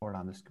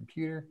this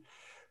computer.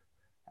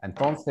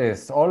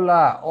 Entonces,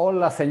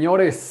 hola,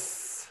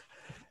 señores.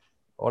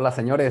 Hola,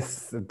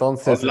 señores.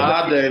 Entonces,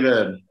 Hola,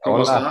 David. ¿Cómo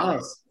hola.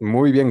 estás?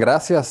 Muy bien,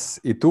 gracias.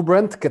 ¿Y tú,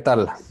 Brent, qué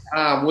tal?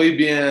 Muy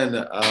bien.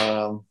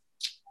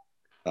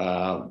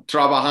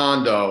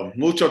 Trabajando,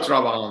 mucho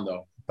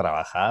trabajando.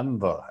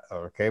 Trabajando.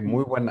 Ok,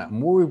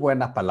 muy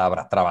buena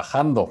palabra.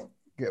 Trabajando.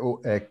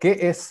 ¿Qué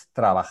es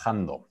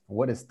trabajando?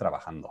 What is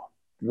trabajando?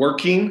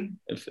 Working,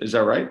 is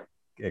that right?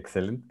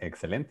 Excelente,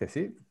 excelente,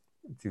 sí.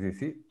 Sí.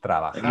 And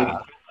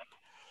Trabajar.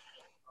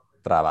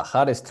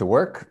 Trabajar is to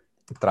work.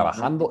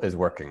 Trabajando is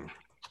working.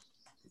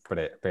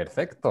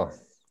 Perfecto.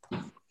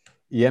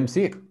 Y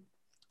MC,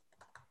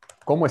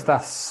 ¿cómo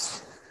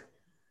estás?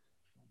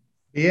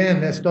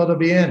 Bien, es todo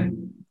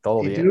bien.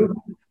 ¿Todo ¿Y bien?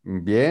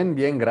 tú?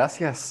 Bien,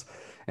 gracias.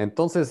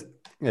 Entonces,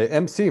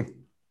 MC,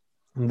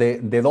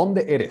 ¿de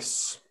dónde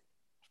eres?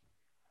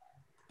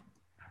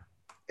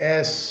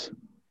 Es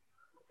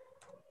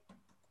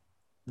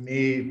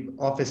mi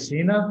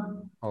oficina.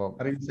 Oh,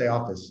 How do you say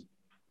office?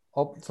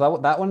 so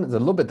that one is a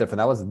little bit different.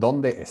 That was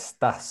 ¿dónde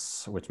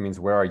estás? Which means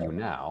where are you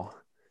now?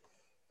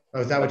 Oh,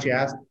 is that what you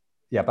asked?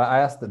 Yeah, but I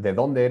asked ¿de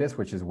dónde eres?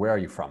 Which is where are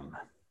you from?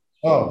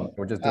 Oh,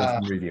 We're just doing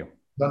some review.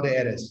 ¿dónde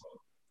eres?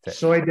 Sí.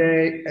 Soy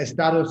de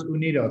Estados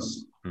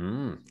Unidos.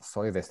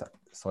 Soy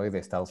de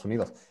Estados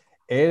Unidos.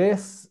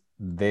 ¿Eres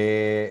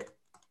de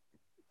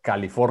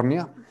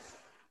California?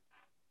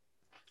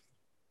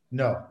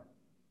 No.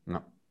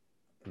 No.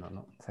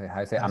 Say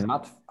hi. Say I'm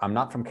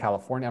not from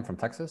California. I'm from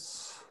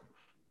Texas.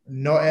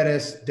 No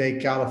eres de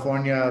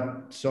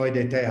California. Soy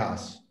de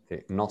Texas.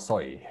 Sí, no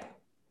soy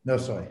No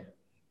soy. de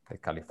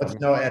What's California.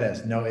 no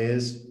eres? No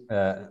is.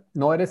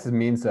 No eres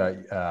means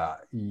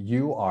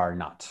you are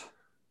not.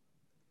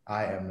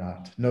 I am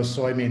not. No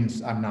soy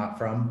means I'm not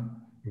from.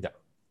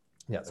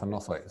 Yeah. So no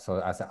soy. So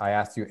I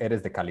asked you,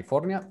 ¿eres de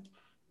California?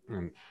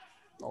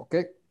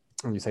 Okay.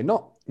 And you say,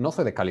 no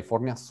soy de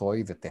California,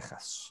 soy de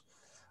Texas.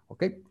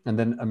 Okay. And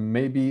then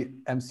maybe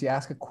MC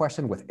ask a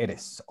question with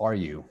eres, are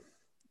you,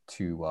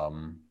 to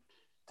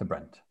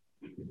Brent.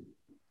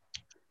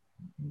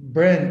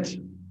 Brent,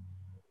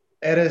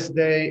 ¿eres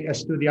de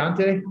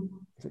estudiante?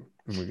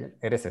 Muy bien.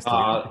 ¿Eres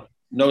estudiante?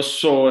 no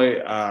soy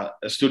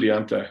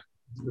estudiante.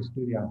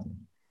 Estudiante.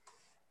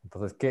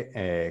 Entonces,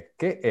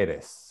 ¿qué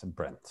eres,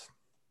 Brent?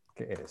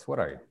 ¿Qué eres? What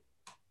are you?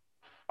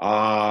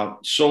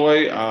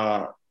 Soy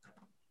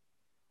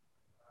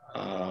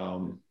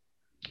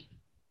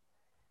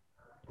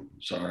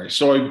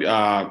soy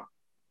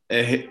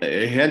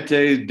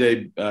agente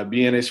de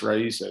bienes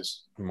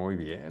raíces. Muy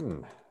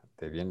bien.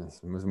 Te vienes.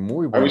 Es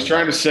muy I buena was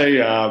trying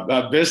palabra.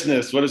 to say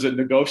business. What is it?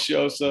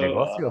 Negocios.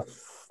 Negocios.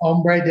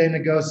 Hombre de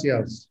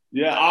negocios.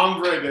 Yeah,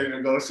 hombre de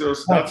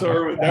negocios. That's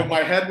where that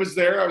my head was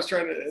there. I was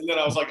trying to, and then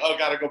I was like, oh,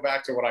 got to go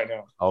back to what I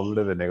know.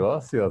 Hombre de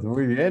negocios.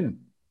 Muy bien.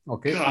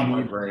 Okay. God,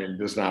 my brain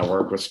does not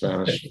work with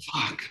Spanish.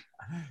 Fuck.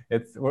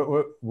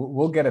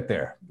 We'll get it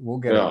there. We'll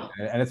get Yeah.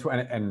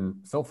 it. And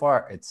so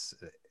far it's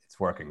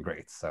working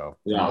great. So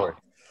no Yeah. worries.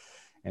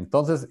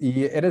 Entonces,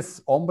 y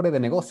eres hombre de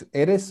negocios.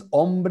 ¿Eres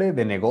hombre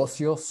de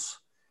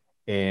negocios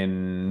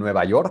en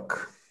Nueva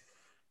York?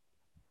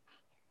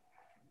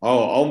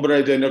 Oh,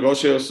 hombre de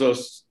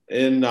negocios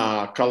in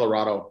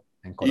Colorado,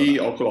 En y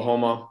Colorado.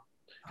 Oklahoma,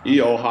 y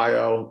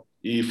Ohio,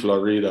 y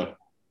Florida.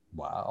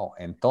 Wow.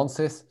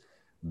 Entonces,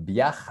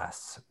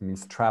 viajas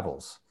means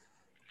travels.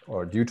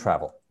 Or do you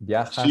travel?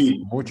 ¿Viajas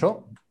Sí,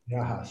 mucho?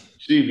 Viajas.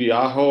 sí,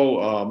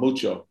 viajo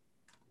mucho.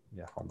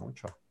 Viajo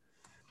mucho.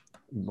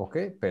 Ok,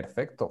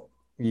 perfecto.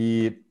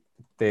 ¿Y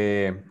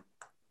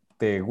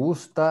te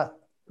gusta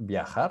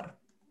viajar?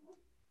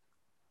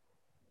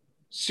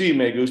 Sí,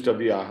 me gusta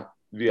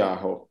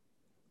viajo.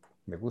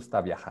 Me gusta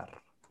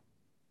viajar.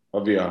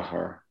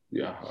 Viajar.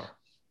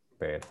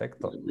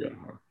 Perfecto.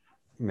 Viajar.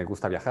 Me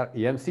gusta viajar.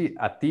 Y MC,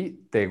 ¿a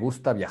ti te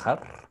gusta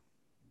viajar?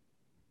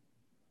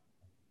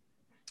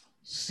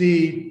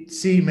 Sí,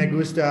 sí, me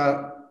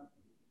gusta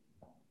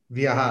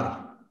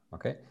viajar.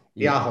 Ok.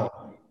 Y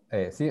Viajo.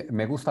 sí,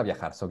 me gusta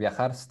viajar. So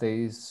viajar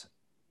stays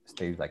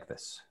like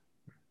this.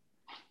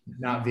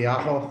 Not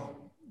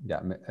viajo.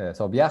 Yeah.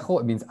 So viajo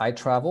it means I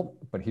travel,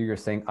 but here you're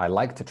saying I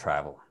like to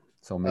travel.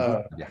 So me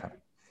gusta viajar.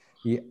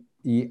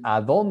 ¿Y a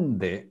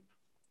dónde?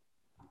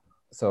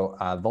 So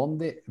 ¿a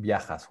dónde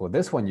viajas? Well,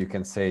 this one you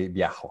can say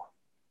viajo.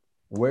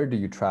 Where do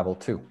you travel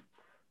to?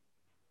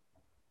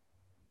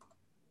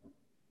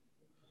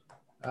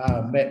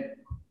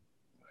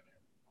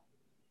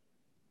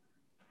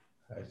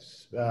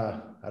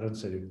 I don't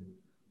say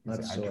not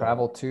I so.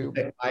 travel to.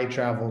 I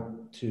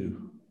travel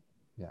to.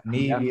 Yeah.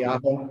 Mi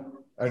viajo.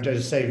 Or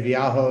just say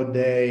viajo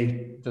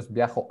de Just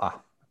viajo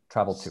a.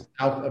 Travel to.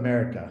 South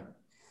America.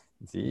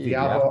 Sí,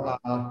 Viajo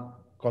a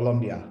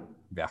Colombia.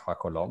 viajo a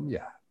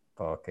Colombia.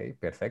 Ok,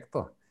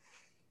 perfecto.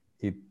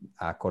 Y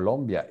a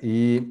Colombia.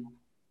 Y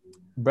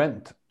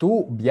Brent,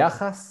 ¿tú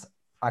viajas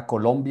a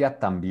Colombia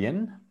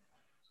también?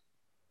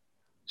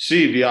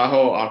 Sí,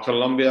 viajo a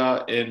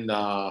Colombia en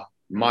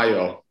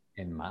mayo.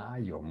 En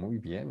mayo, muy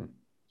bien.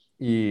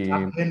 Y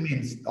También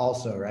means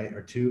also, right?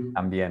 Or two.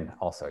 también,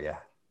 also,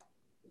 yeah.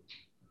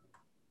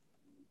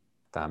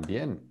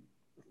 También.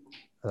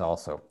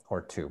 Also,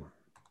 or to.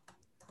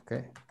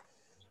 Okay.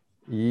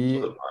 Y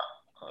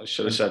I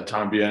should have said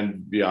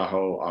también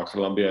viajo a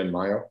Colombia en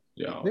mayo.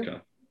 Yeah,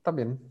 okay.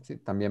 También, sí,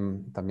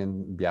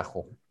 también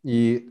viajo.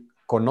 ¿Y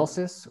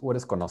conoces o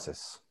eres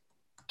conoces?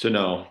 To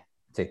know.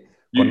 Sí.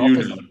 You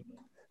 ¿Conoces? know.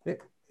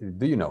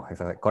 Do you know?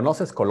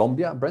 ¿Conoces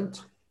Colombia, Brent?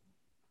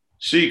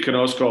 Sí,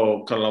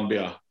 conozco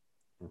Colombia.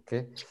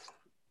 Okay.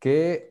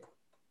 ¿Qué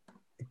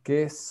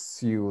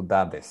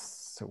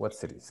ciudades? What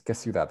cities? ¿Qué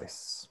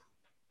ciudades?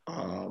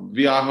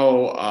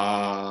 Viajo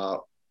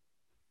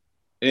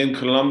en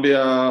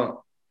Colombia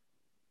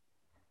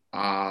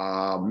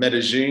a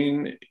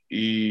Medellín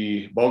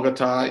y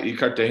Bogotá y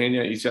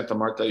Cartagena y Santa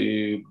Marta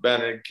y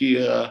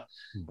Barranquilla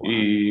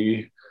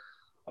y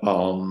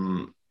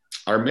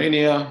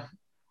Armenia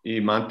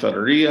y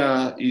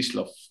Montería,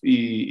 Isla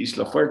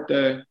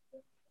Fuerte.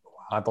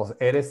 Entonces,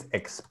 eres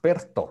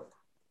experto.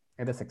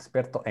 Eres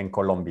experto en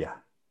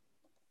Colombia.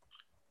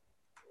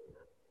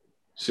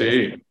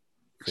 Sí,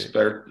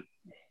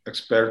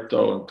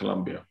 experto en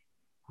Colombia.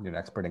 You're an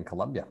expert in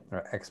Colombia.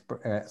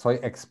 Soy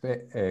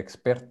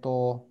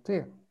experto,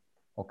 sí,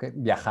 ok,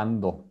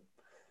 viajando.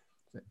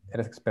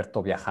 ¿Eres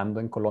experto viajando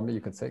en Colombia,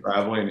 you could say?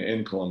 Traveling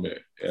in Colombia.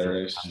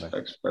 Eres Sí,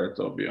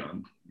 experto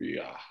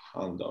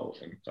viajando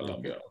en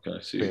Colombia.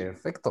 Okay, sí.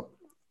 Perfecto.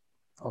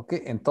 Ok,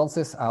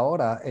 entonces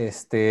ahora,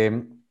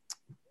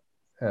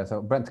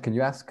 so Brent, can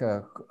you ask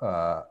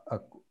a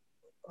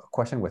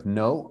question with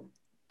no?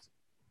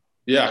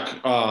 Yeah,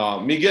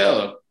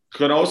 Miguel,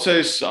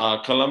 ¿conoces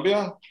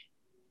Colombia?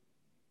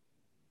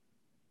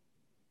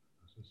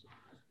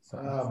 So,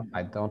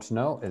 I don't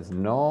know is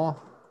no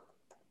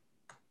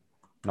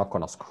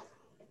conozco.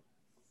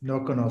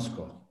 No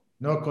conozco.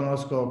 No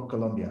conozco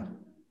Colombia.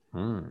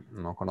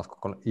 No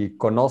conozco. ¿Y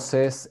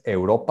conoces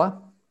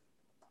Europa?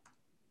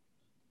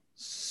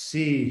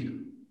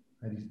 Sí.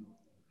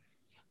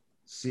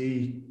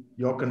 Sí,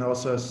 yo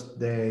conozco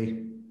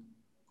de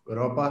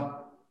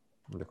Europa.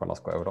 Yo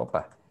conozco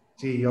Europa.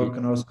 Sí, yo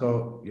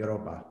conozco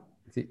Europa.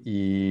 Sí,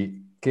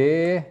 ¿y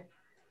qué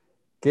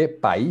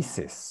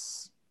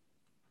países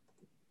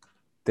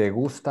te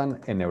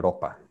gustan en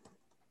Europa?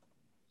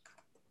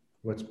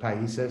 What's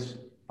países?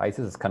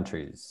 Países is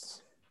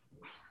countries.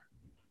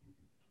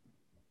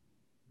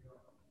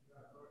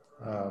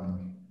 How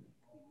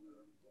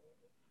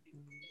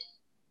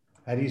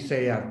do you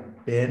say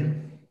I've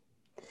been?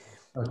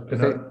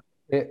 Well,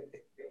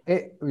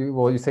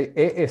 you say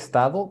he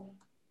estado,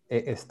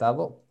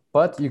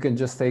 but you can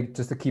just say,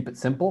 just to keep it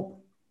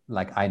simple,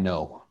 like I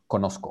know,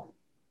 conozco.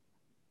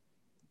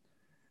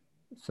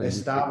 So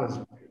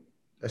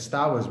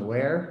Está was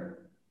where?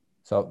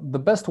 So the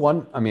best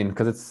one, I mean,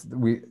 because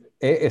he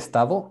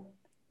estado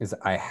is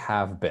I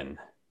have been.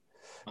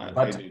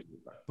 But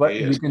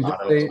you can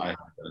just say,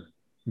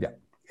 yeah,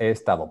 he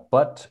estado.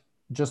 But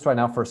just right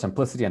now for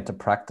simplicity and to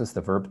practice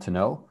the verb to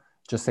know,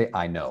 just say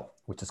I know,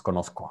 which is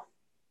conozco.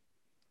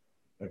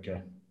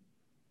 Okay.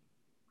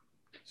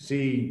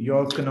 Sí,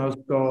 yo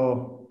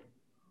conozco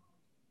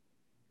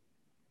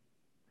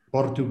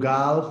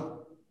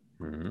Portugal,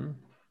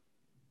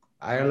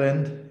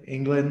 Ireland,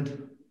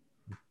 England.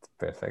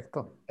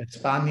 Perfecto.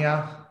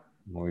 España.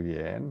 Muy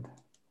bien.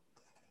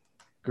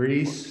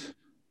 Greece.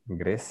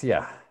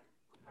 Grecia.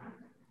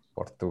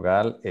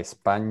 Portugal,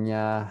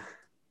 España,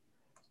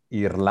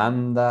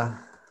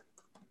 Irlanda.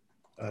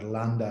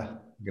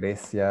 Irlanda.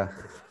 Grecia.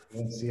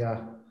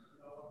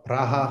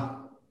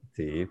 Praga.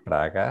 Sí,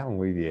 Praga,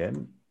 muy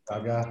bien.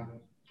 Praga.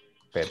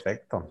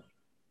 Perfecto.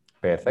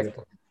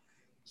 Perfecto.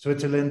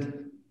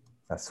 Switzerland.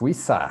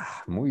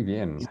 Suiza, muy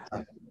bien.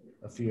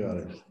 A few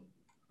others.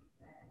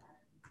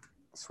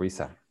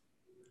 Suiza.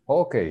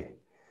 Ok,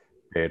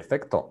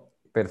 perfecto,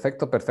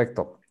 perfecto,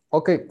 perfecto.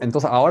 Ok,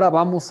 entonces ahora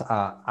vamos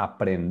a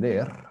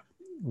aprender,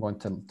 going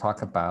to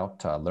talk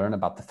about, learn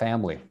about the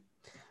family,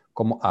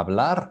 cómo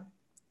hablar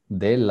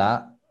de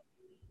la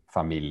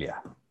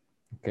familia.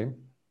 Okay.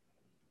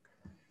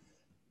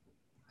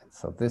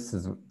 So this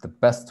is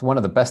one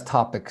of the best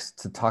topics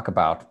to talk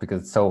about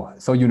because it's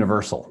so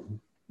universal,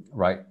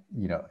 right?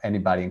 You know,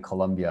 anybody in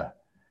Colombia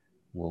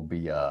will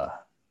be,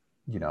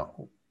 you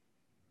know,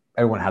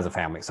 everyone has a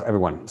family, so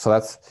everyone. So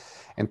that's,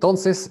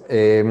 entonces,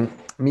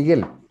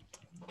 Miguel,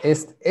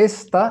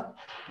 esta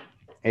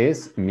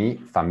es mi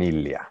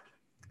familia.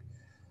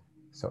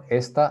 So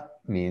esta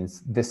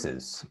means this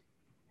is.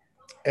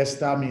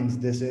 Esta means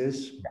this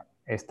is. Yeah,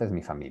 esta es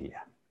mi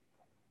familia.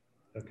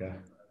 Okay.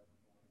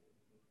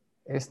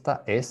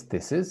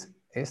 This is,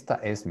 esta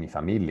es mi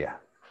familia.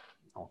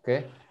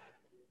 Okay.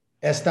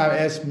 Esta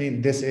es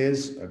mean this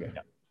is. Okay.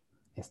 Yeah.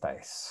 Esta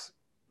es.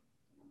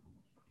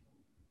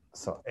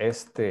 So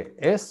este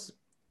es,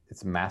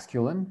 it's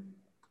masculine.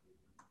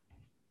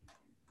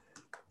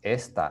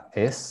 Esta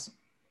es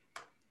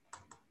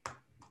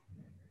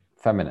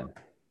feminine.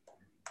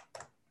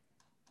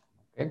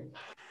 Okay.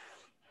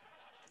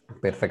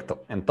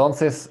 Perfecto.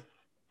 Entonces,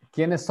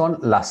 ¿quiénes son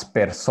las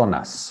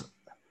personas?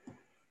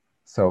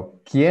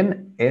 So,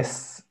 ¿quién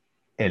es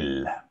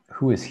él?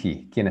 Who is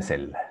he? ¿Quién es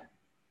él?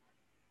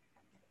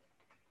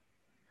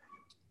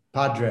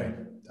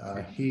 Padre.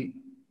 He.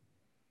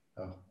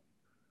 Oh,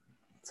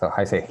 So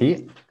I say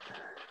he,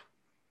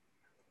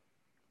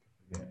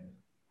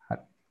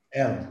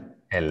 él.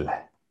 él.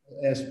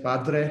 Es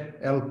padre.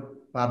 El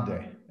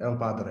padre. El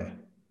padre.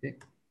 Sí.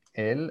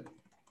 Él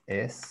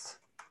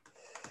es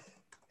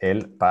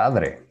el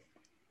padre.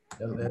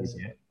 Él es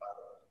el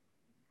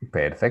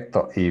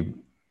Perfecto.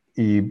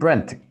 Y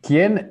Brent,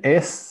 ¿quién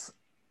es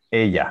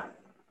ella?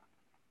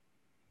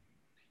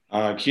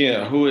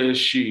 Who is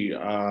she?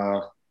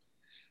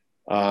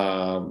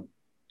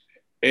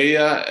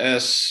 Ella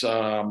es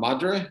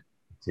madre.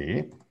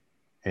 Sí,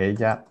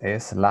 ella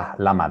es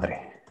la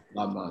madre.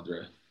 La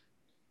madre.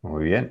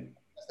 Muy bien.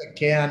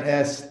 ¿Quién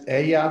es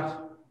ella?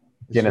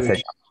 ¿Quién es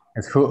ella?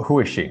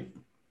 Who is she?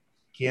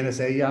 ¿Quién es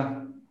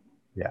ella?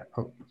 Yeah.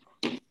 Oh,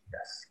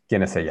 yes.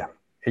 ¿Quién es ella?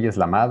 Ella es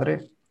la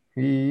madre.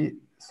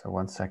 Y so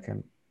 1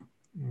 second.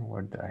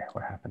 What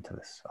happened to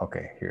this?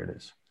 Okay, here it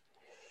is.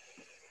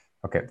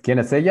 Okay, ¿quién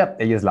es ella?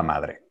 Ella es la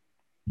madre.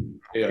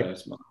 Ella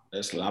es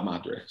la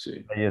madre,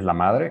 sí. Ella es la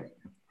madre.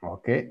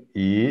 Ok.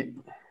 Y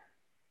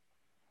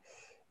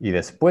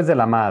después de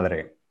la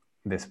madre,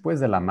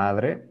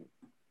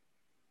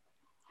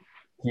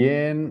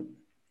 ¿quién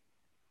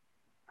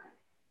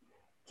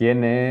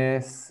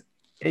es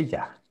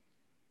ella?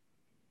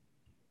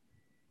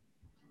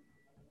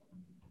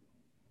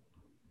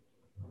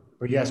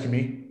 Are you asking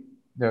me?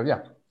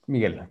 Ya,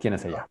 Miguel, ¿quién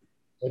es ella?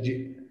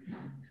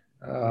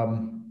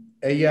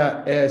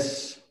 Ella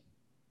es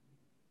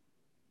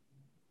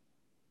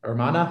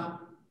hermana.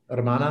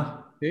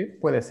 Hermana. Sí,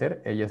 puede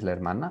ser. Ella es la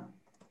hermana.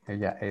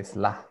 Ella es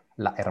la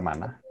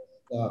hermana.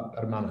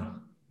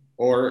 Hermana.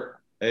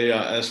 Or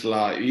ella es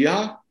la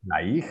hija.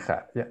 La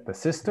hija. Yeah, the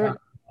sister.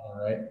 All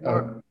right.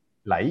 Or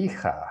la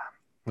hija.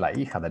 La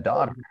hija, the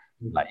daughter.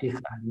 La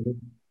hija.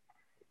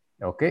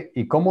 Ok.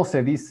 ¿Y cómo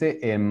se dice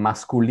en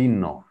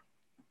masculino?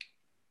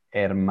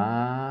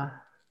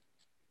 Hermana.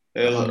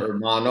 El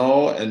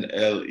hermano and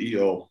el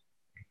hijo.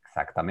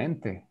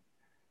 Exactamente.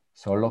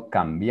 Solo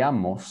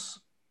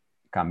cambiamos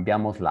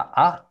la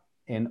A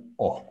en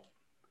O.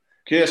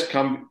 ¿Qué es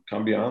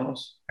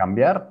cambiamos?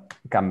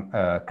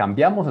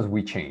 Cambiamos es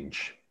we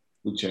change.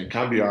 We change.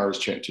 Cambiar is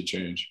to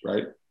change,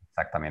 right?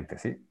 Exactamente,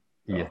 sí.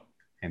 Y Oh.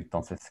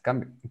 entonces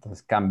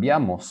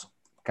cambiamos,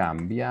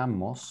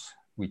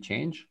 we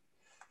change.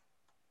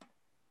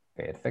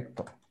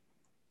 Perfecto.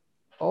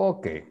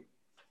 Ok,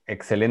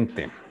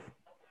 excelente.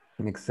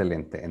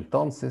 Excelente.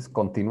 Entonces,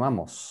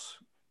 continuamos.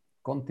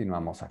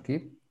 Continuamos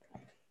aquí.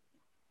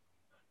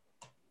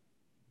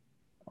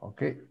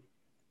 Ok,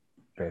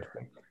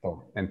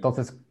 perfecto.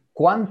 Entonces,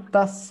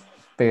 ¿cuántas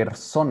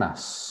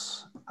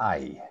personas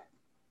hay?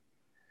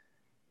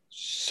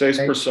 6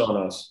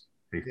 personas.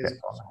 6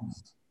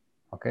 personas.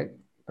 Ok,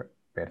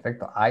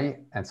 perfecto.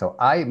 And so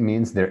I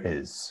means there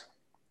is.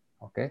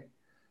 Ok.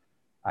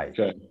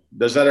 Okay.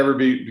 Does that ever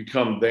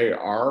become they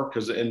are?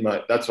 Because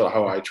that's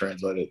how I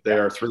translate it. They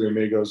are 3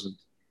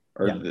 amigos,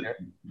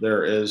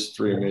 there is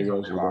 3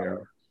 amigos, or they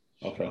are.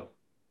 Okay.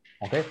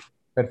 Okay.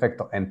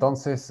 Perfecto.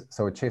 Entonces,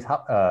 so Chase,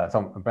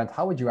 so Brent,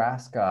 how would you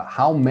ask?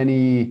 How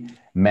many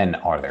men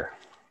are there?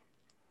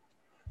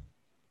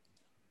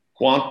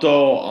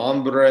 ¿Cuánto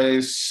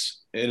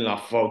hombres en la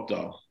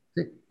foto?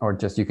 Sí. Or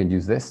just you can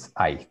use this.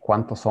 Hay.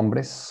 ¿Cuántos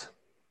hombres?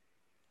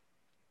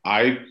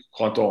 ¿Hay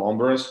cuántos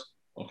hombres?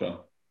 Okay.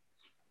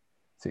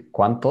 Sí.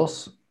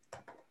 ¿Cuántos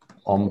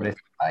hombres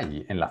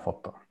hay en la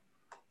foto?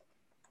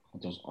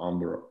 ¿Cuántos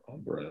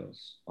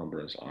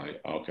hombres hay?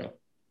 Okay.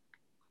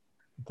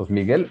 Entonces,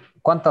 Miguel,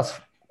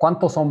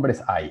 ¿cuántos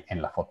hombres hay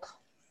en la foto?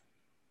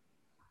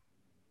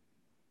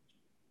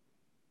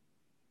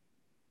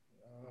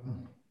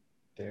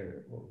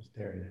 What was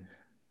there?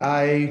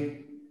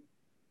 Hay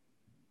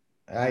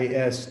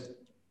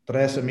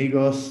 3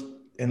 amigos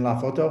en la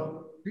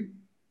foto.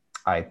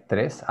 Hay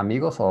 3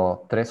 amigos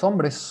o 3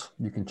 hombres.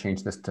 You can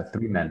change this to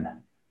 3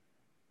 men.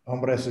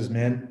 Hombres is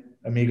men,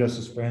 amigos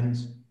is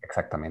friends.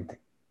 Exactamente.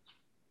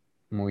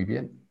 Muy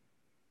bien.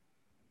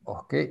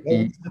 Ok.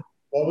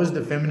 What was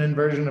the feminine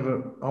version of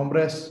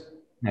hombres?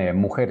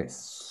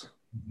 Mujeres.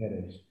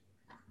 Mujeres.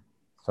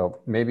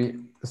 So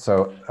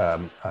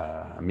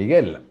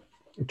Miguel,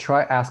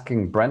 try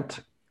asking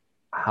Brent,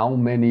 how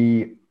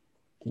many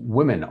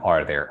women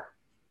are there?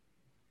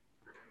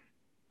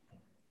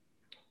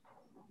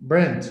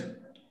 Brent,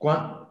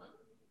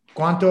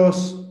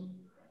 ¿cuántos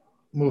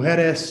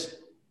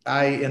mujeres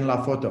hay en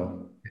la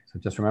foto? So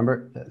just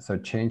remember, so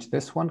change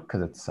this one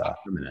because it's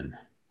feminine.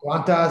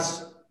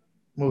 ¿Cuántas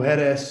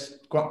mujeres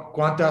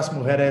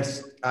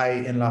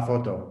hay en la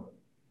foto?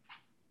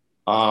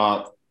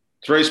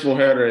 3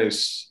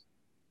 mujeres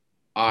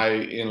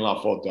hay en la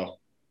foto.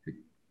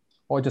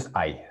 Or just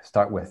I.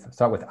 Start with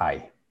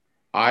I.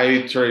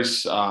 Hay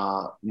 3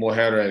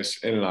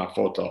 mujeres en la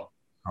foto.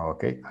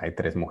 Okay, hay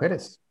 3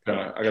 mujeres.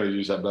 I got to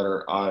use that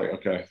better.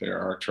 Okay, there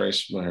are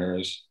 3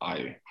 mujeres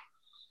hay.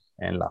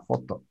 En la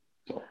foto.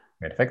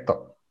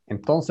 Perfecto.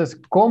 Entonces,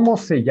 ¿cómo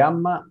se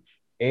llama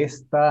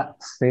esta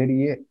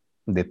serie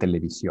de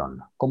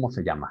televisión? ¿Cómo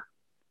se llama?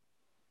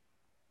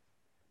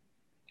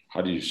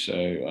 how do you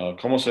say?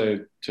 ¿Cómo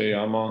se te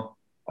llama?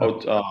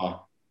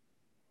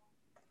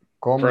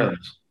 ¿Cómo,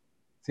 Friends,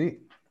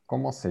 sí,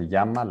 ¿cómo se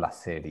llama la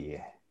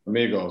serie?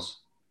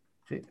 amigos.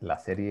 Sí, la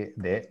serie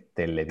de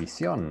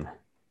televisión.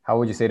 How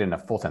would you say it in a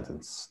full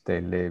sentence?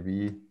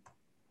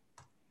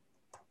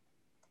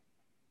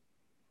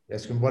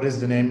 Yes, and what is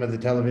the name of the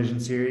television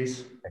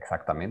series?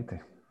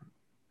 Exactamente.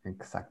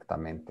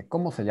 Exactamente.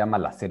 ¿Cómo se llama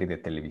la serie de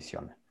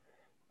televisión?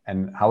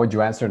 And how would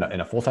you answer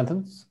in a full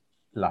sentence?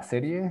 La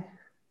serie.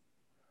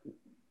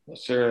 La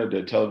serie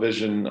de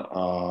televisión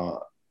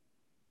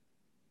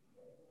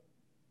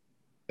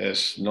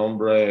es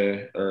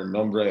nombre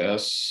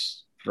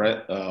es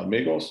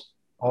amigos.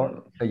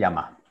 O se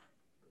llama.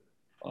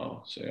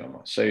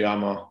 Se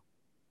llama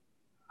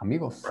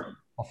Amigos.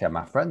 O se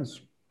llama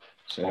Friends.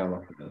 se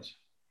llama Friends.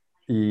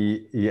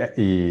 Y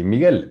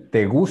Miguel,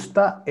 ¿te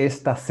gusta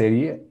esta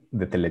serie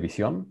de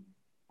televisión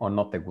o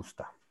no te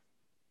gusta?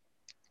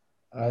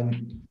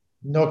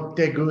 No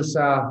te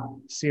gusta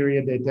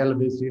serie de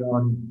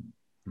televisión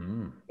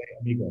de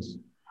amigos.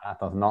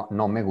 Entonces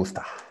no me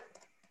gusta.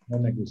 No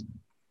me gusta.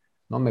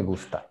 No me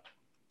gusta.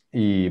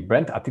 Y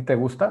Brent, ¿a ti te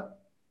gusta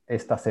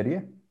esta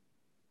serie?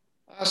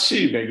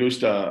 Sí, me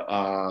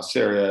gusta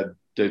serie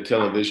de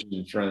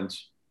televisión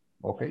Friends.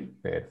 Ok,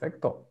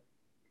 perfecto.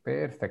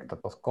 Perfecto.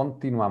 Entonces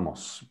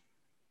continuamos.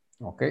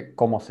 Ok,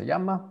 ¿cómo se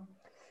llama?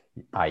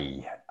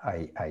 Ay.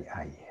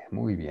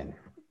 Muy bien.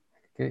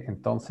 Ok,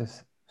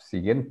 entonces,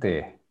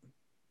 siguiente.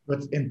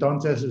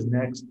 Entonces is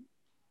next.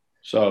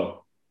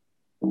 So.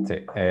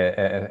 Sí,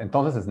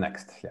 entonces es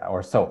next, yeah,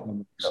 or so.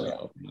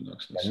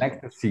 El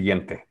next es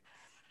siguiente.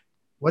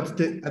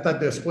 I thought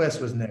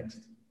después was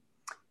next.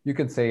 You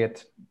can say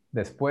it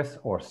después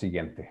or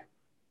siguiente.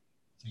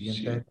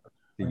 Siguiente.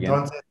 Siguiente.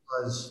 Entonces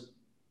was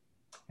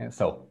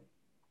So.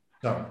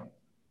 so.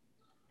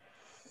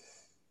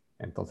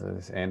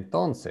 Entonces,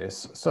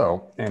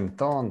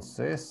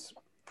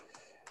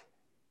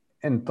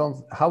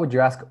 how would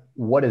you ask,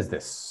 what is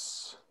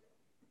this?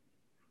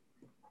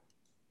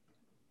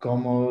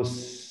 ¿Cómo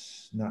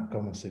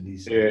se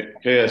dice?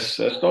 ¿Qué es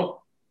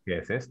esto? ¿Qué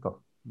es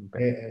esto?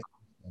 ¿Qué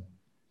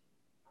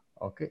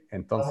Ok,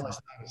 entonces. ¿Cómo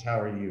estás?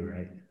 How are you,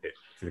 right?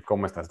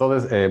 ¿Cómo estás?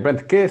 Entonces,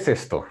 Brent, ¿qué es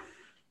esto?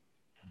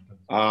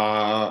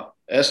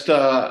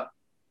 Esta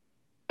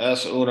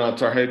es una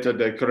tarjeta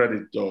de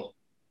crédito.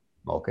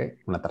 Ok,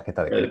 una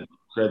tarjeta de crédito.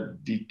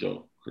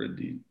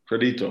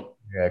 Crédito.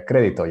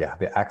 Crédito, yeah,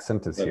 the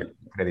accent is here.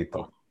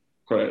 Crédito.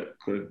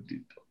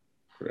 Crédito.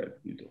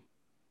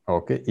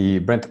 Ok, y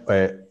Brent,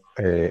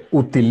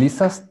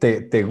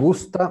 te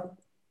gusta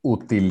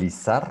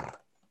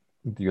utilizar,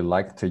 do you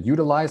like to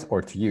utilize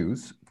or to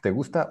use? ¿Te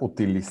gusta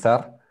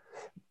utilizar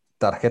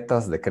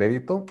tarjetas de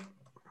crédito?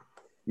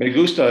 Me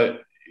gusta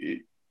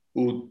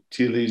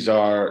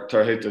utilizar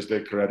tarjetas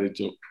de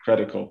crédito.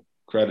 Crédito.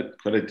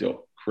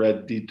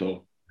 De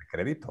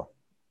crédito,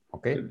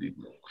 ok.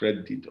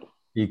 Crédito.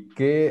 ¿Y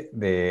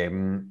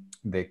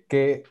de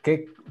qué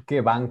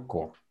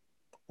banco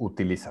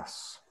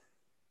utilizas?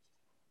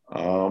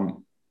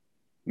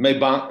 Mi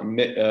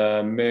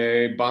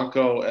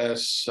banco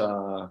es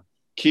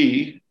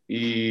Key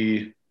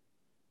y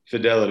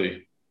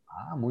Fidelity.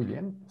 Muy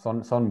bien.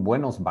 Son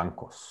buenos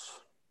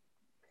bancos.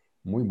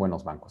 Muy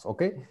buenos bancos.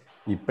 Ok.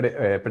 Y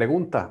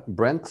pregunta,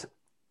 Brent,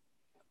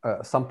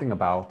 something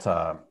about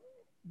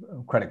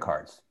credit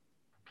cards.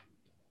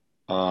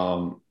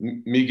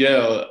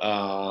 Miguel,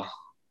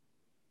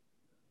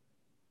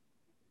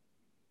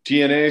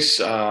 ¿tienes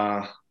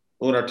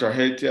una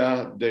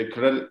tarjeta de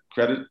crédito?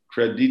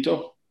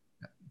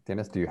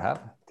 Do you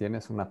have?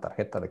 ¿Tienes una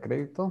tarjeta de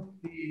crédito?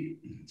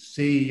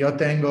 Sí, yo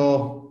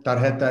tengo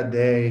tarjeta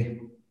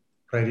de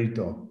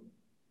crédito.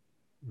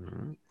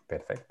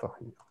 Perfecto,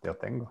 yo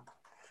tengo.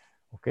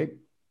 Ok.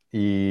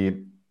 Y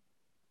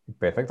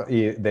perfecto.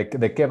 ¿Y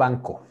de qué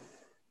banco?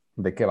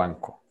 ¿De qué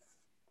banco?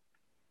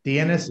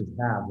 Tienes is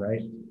have,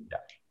 right?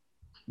 Ya.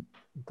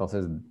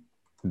 Entonces,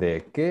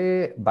 ¿de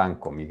qué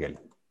banco, Miguel?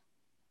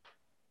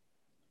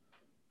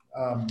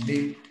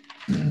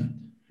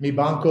 Mi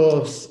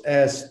banco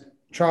es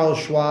Charles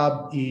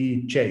Schwab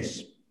y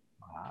Chase.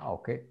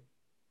 Ok.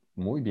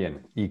 Muy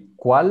bien. ¿Y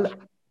cuál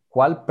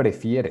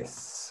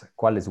prefieres?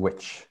 ¿Cuál es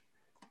which?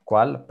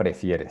 ¿Cuál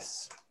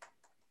prefieres?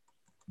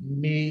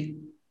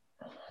 Mi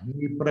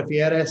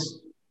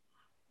prefieres.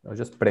 Yo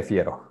just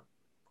prefiero.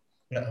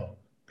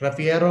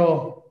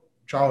 Prefiero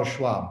Charles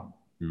Schwab.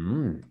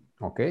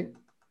 Ok.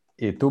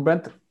 ¿Y tú,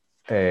 Brent?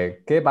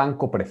 ¿Qué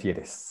banco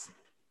prefieres?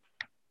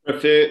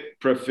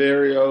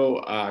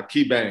 Prefiero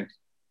KeyBank.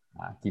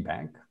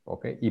 KeyBank.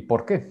 Ok. ¿Y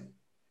por qué?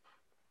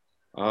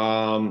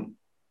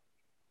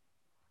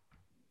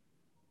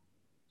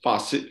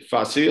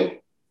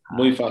 Fácil.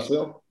 Muy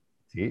fácil.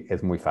 Sí,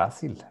 es muy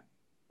fácil.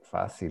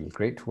 Fácil.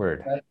 Great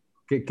word.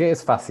 ¿Qué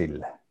es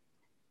fácil?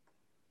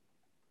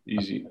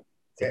 Easy.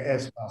 Sí.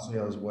 Es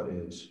fácil is what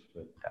is.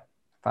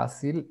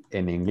 Fácil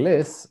en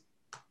inglés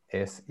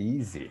es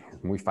easy.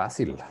 Es muy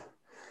fácil.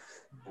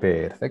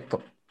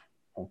 Perfecto.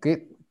 Ok.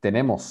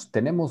 Tenemos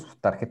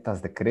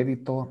tarjetas de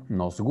crédito.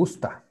 Nos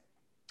gusta.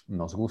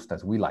 Nos gusta.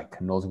 Es we like.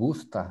 Nos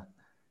gusta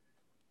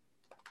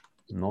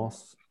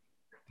Nos.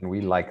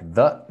 We like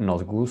the.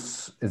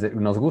 Is it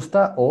nos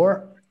gusta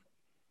or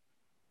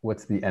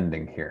what's the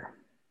ending here?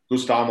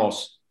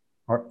 Gustamos.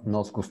 Or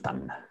nos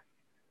gustan.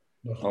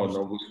 Oh,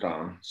 no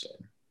gustan. So.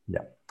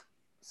 Yeah.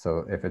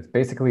 So if it's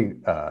basically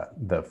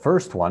the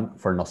first one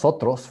for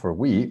nosotros, for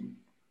we,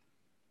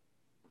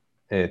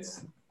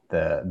 it's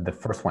the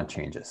first one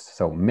changes.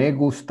 So me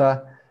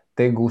gusta,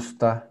 te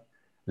gusta,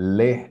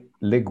 le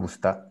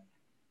gusta,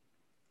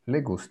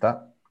 le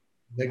gusta.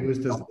 Le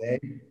gusta is they.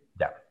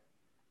 Yeah.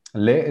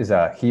 Le is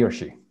a he or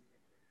she.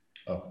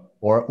 Oh.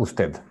 Or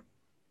usted.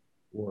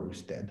 Or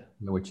usted.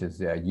 Which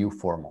is you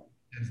formal.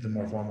 It's the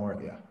more formal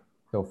word, yeah.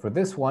 So for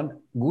this one,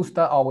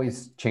 gusta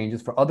always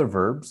changes. For other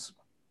verbs,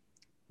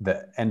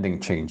 the ending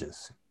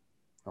changes.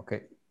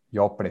 Okay.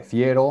 Yo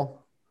prefiero.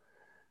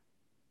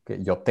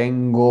 Okay. Yo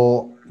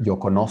tengo. Yo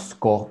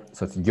conozco.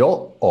 So it's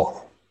yo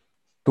o.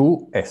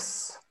 Tú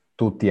es.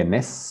 Tú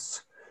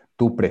tienes.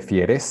 Tú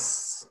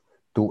prefieres.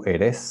 Tú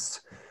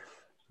eres.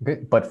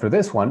 Okay. But for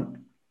this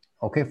one,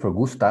 okay, for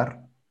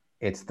gustar,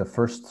 it's the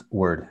first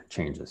word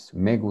changes.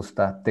 Me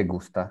gusta, te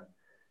gusta.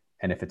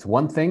 And if it's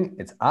one thing,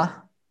 it's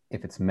a.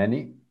 If it's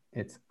many,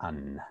 it's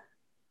an.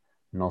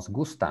 Nos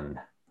gustan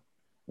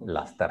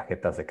las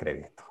tarjetas de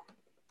crédito.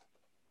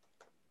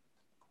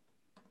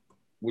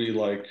 We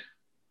like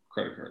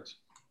credit cards.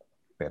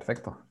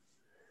 Perfecto.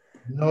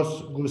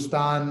 Nos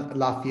gustan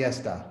la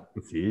fiesta.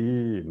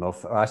 Sí,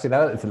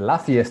 actually, it's la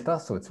fiesta,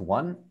 so it's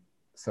one.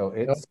 So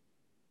it's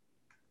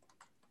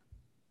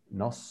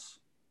nos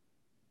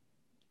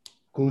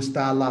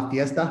gusta la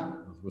fiesta.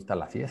 Nos gusta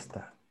la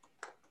fiesta.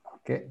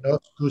 Okay. Nos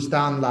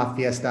gustan la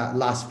fiesta,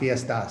 las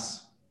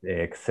fiestas.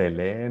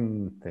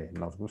 Excelente.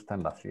 Nos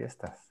gustan las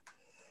fiestas.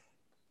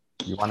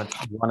 You want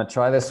to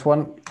try this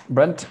one,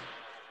 Brent?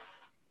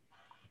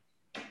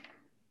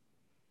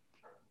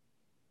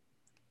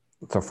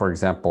 So, for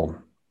example,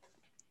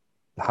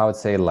 how would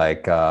say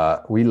like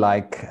we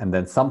like, and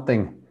then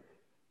something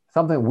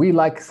we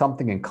like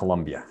something in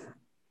Colombia.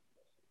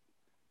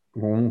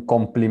 Un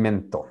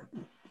complimento,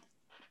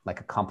 like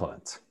a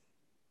compliment.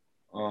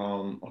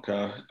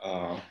 Okay.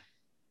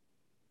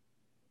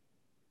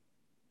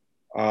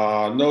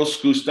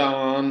 Nos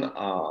gustan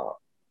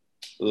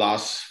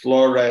las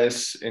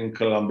flores en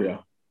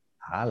Colombia.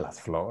 Ah,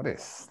 las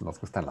flores. Nos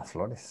gustan las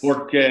flores.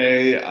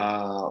 Porque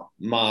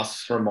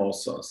más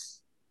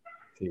hermosas.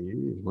 Sí,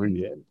 muy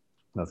bien.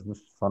 Nos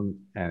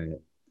gustan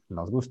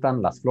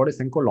las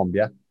flores en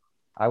Colombia.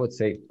 I would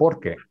say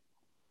porque,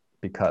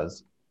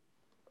 because,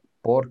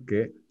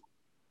 porque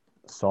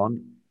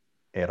son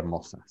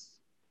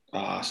hermosas.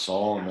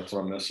 Son, that's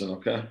what I'm missing,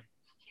 okay.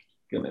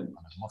 Good.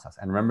 Hermosas.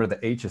 And remember the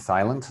H is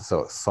silent,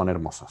 so son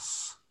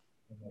hermosos.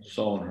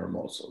 Son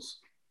hermosos.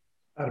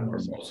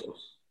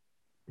 Hermosos.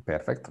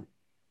 Perfect.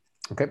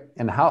 Okay,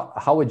 and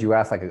how would you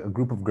ask like a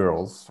group of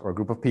girls or a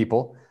group of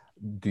people,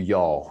 do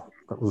y'all,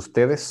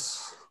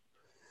 ustedes?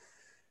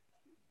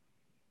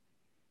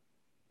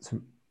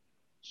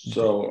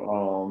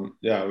 So,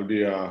 yeah, it would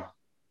be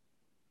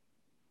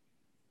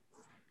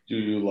do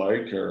you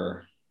like,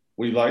 or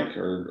we like,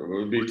 or it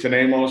would be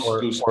tenemos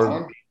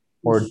gustan?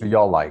 Or do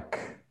y'all like?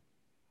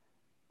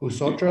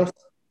 Vosotros?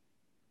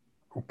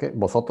 Okay,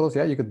 vosotros,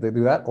 yeah, you could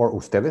do that. Or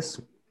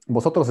ustedes.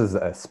 Vosotros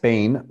is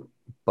Spain,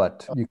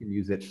 but you can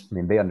use it. I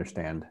mean, they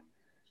understand.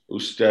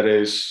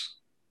 Ustedes.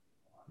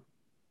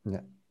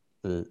 Yeah.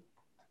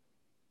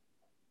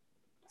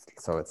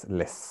 So it's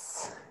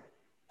les.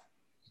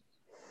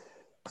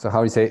 So how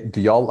do you say,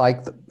 do y'all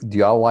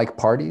like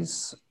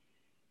parties?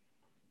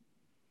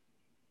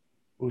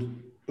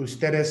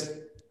 Ustedes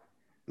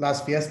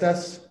las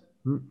fiestas?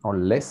 Or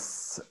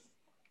les.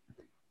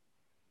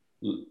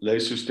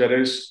 Les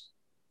ustedes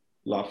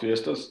las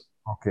fiestas?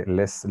 Okay,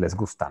 les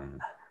gustan.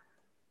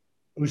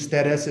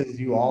 Ustedes is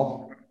you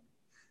all?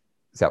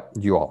 Yeah,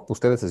 you all.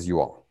 Ustedes is you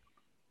all.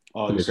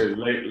 You say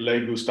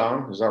le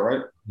gustan, is that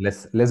right?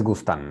 Les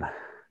gustan.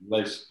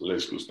 Les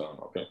gustan,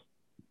 okay.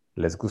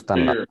 Les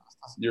gustan.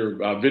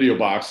 Your video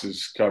box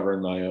is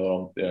covering my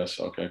little, yes,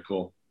 okay,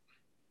 cool.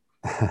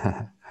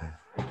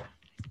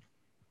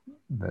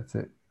 That's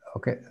it.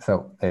 Okay,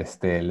 so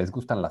les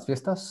gustan las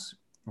fiestas.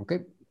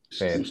 Okay,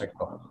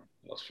 perfecto.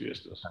 Las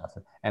fiestas.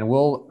 And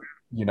we'll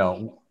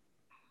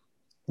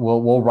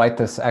write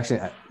this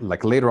actually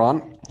like later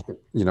on,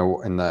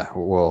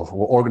 we'll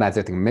organize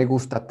everything. Me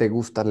gusta, te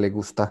gusta, le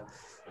gusta.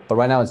 But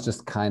right now it's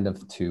just kind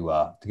of to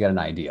get an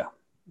idea.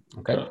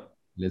 Okay.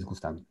 Les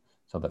gustan.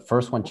 So the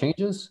first one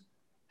changes,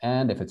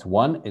 and if it's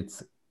one,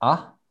 it's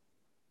a,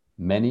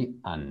 many,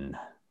 an.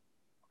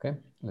 Okay.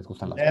 Les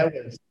gustan las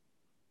fiestas.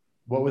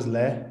 What was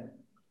le?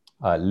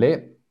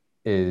 Le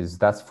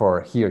that's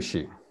for he or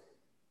she.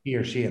 He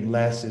or she, and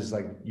les is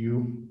like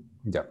you.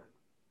 Yeah.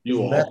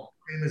 You all.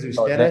 Same as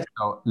ustedes.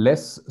 Le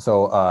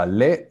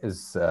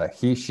is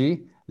he,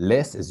 she.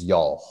 Les is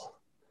y'all.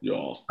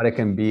 Y'all. But it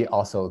can be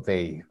also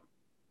they.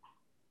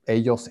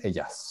 Ellos,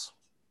 ellas.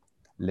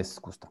 Les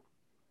gusta.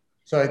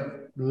 So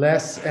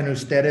les and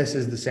ustedes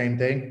is the same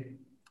thing?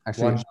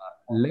 Actually,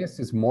 les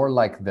is more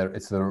like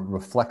it's a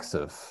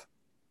reflexive.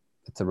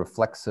 It's a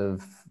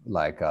reflexive,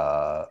 like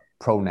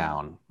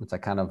pronoun. It's a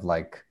kind of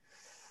like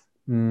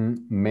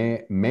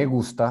me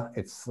gusta.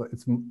 It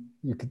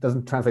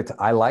doesn't translate to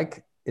I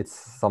like. It's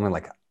something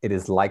like it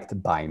is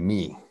liked by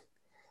me.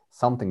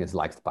 Something is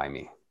liked by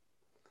me.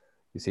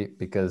 You see,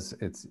 because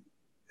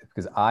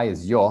I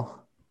is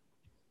yo.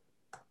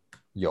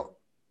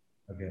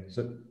 Okay,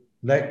 so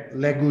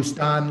le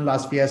gustan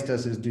las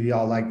fiestas is, do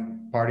y'all like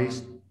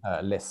parties?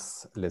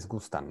 Les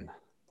gustan.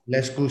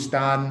 Les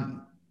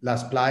gustan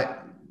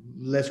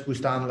les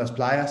gustan las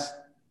playas?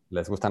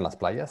 Les gustan las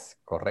playas,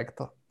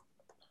 correcto.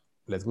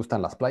 Les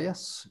gustan las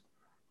playas.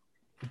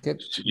 Okay.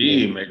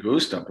 Sí, me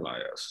gusta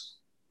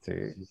playas.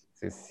 Sí,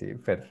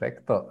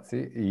 perfecto. Sí,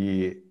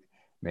 y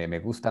me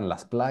gustan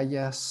las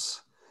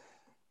playas.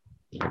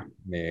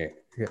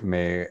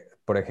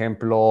 Por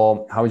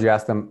ejemplo, how would you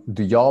ask them,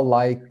 do y'all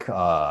like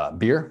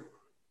beer?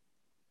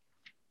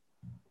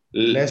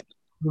 Les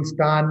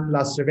gustan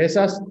las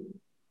cervezas?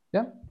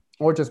 Yeah,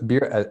 or just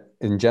beer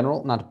in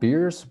general, not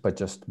beers, but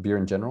just beer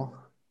in general.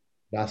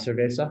 La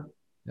cerveza?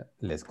 Yeah.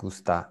 Les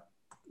gusta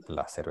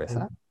la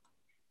cerveza?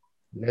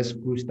 Les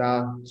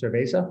gusta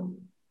cerveza?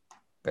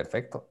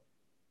 Perfecto.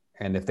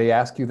 And if they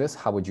ask you this,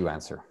 how would you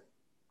answer?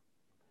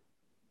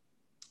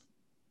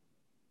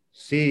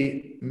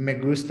 Sí, me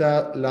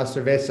gusta la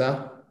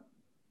cerveza.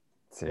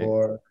 Sí.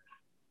 Or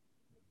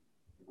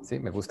Sí,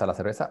 me gusta la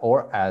cerveza.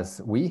 Or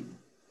as we.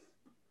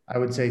 I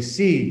would say,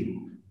 sí,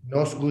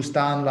 nos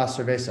gustan la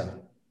cerveza.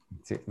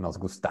 Sí, nos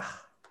gusta.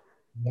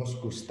 Nos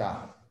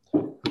gusta.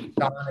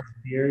 Gustan is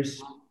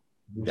beers.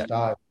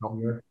 Gusta is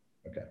beer.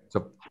 Okay.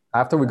 So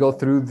after we go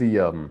through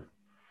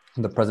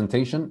the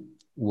presentation,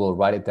 we'll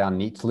write it down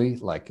neatly,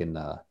 like on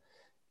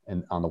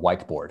the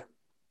whiteboard,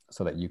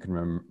 so that you can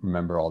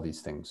remember all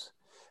these things.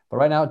 But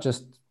right now, we're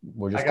just.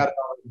 I got it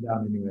all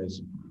down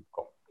anyways.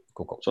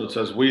 Cool. So it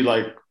says we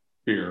like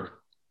beer.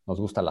 Nos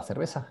gusta la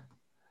cerveza.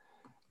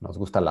 Nos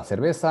gusta la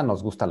cerveza,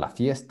 nos gusta la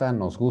fiesta,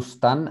 nos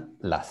gustan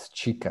las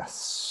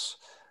chicas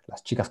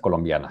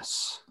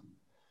colombianas.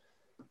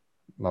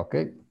 Ok,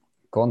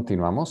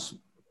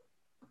 continuamos.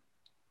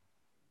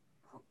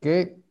 Ok,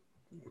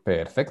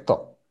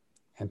 perfecto.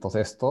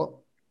 Entonces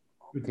esto.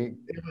 Okay.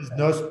 It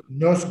was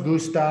nos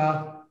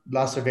gusta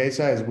la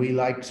cerveza as we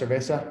like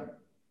cerveza.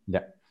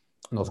 Yeah.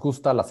 Nos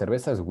gusta la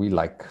cerveza as we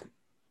like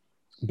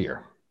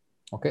beer.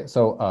 Okay,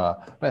 so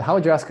but how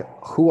would you ask,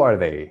 who are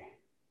they?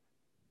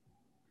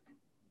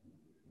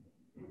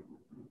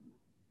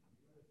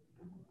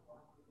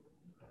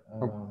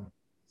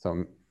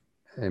 So,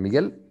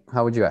 Miguel,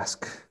 how would you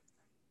ask?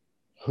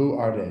 Who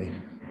are they?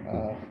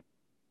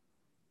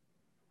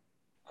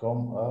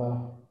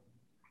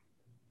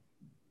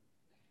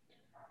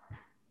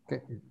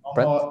 Okay,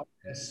 ¿Cómo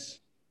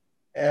es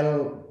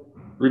el?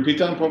 Repeat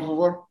that, por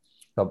favor.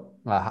 So,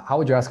 how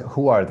would you ask,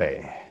 who are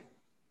they?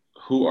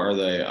 Who are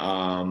they?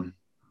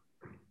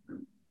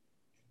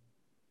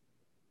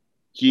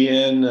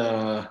 ¿Quién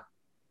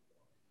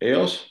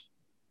ellos?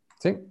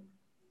 Sí.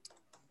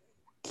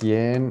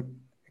 ¿Quién?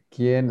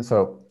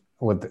 So,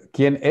 with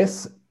quién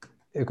es,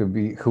 it could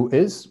be who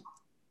is,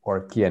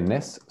 or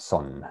quiénes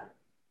son.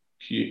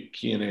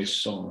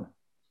 ¿Quiénes son?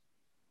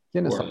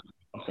 ¿Quiénes son?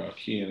 Okay,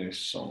 ¿quiénes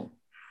son?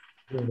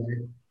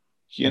 Okay.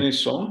 ¿Quiénes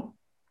son?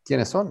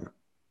 ¿Quiénes son?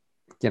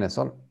 ¿Quiénes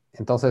son?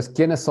 Entonces,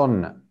 ¿quiénes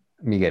son,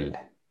 Miguel?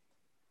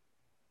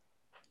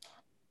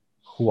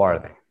 Who are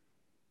they?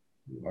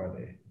 Who are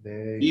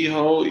they?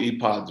 Hijo y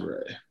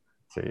padre.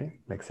 Sí,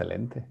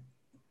 excelente.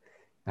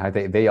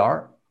 They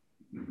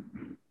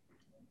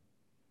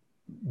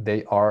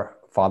are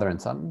father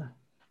and son.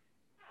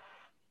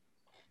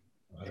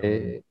 How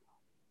do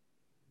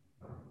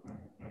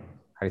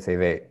you say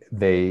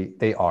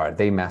they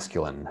are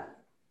masculine?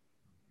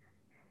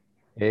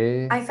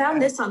 I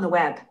found this on the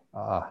web.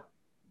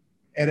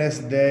 Eres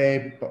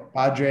de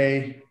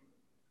padre.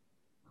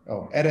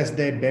 Oh, eres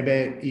de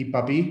bebé y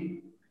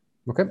papi.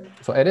 Okay,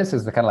 so eres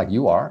is the kind of like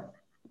you are,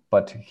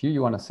 but here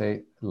you want to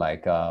say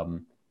like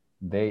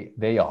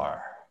they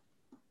are.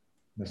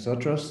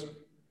 Nosotros.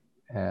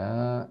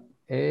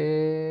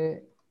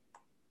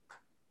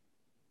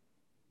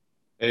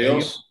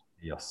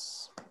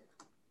 Ellos.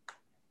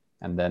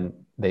 And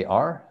then they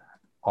are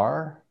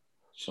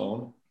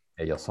son.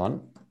 Ellos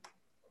son.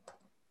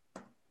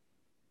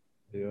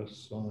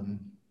 Ellos son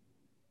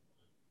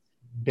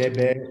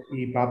bebé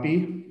y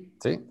papi.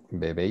 Sí,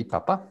 bebé y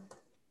papá.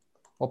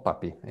 O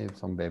papi. Ellos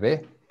son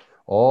bebé.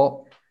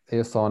 O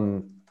ellos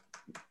son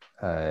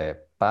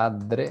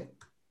padre.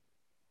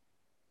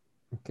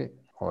 Okay.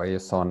 O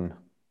ellos son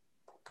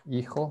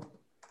hijo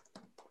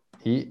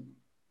y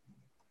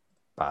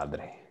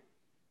padre.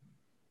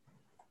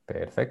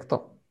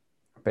 Perfecto.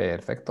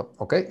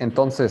 Ok,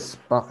 entonces,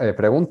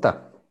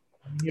 pregunta.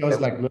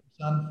 Ellos like little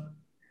son.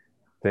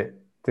 Sí,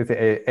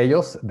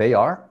 ellos, they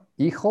are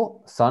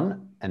hijo,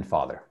 son, and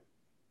father.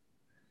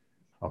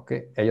 Ok,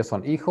 ellos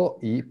son hijo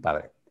y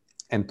padre.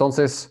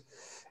 Entonces,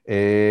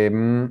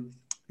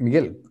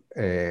 Miguel,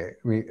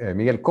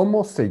 Miguel,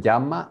 ¿cómo se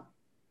llama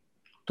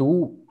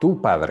tu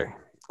padre?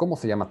 ¿Cómo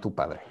se llama tu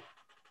padre?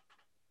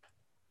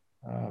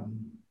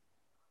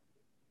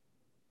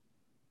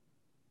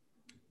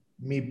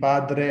 Mi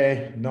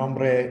padre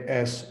nombre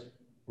es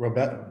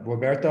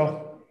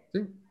Roberto. Sí.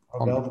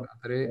 O mi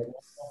padre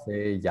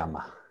se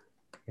llama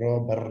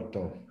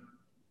Roberto.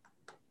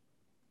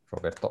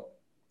 Roberto.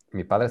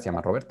 Mi padre se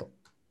llama Roberto.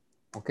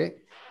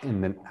 Okay.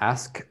 And then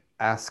ask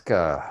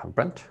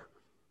Brent.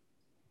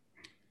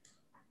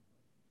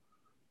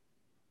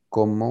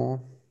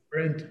 ¿Cómo?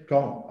 Brent,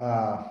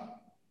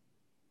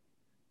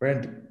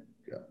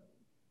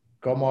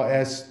 ¿cómo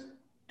es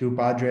tu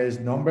padre's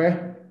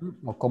nombre?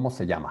 ¿O cómo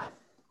se llama?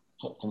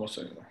 ¿Cómo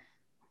se llama?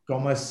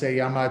 ¿Cómo se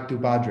llama tu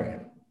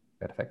padre?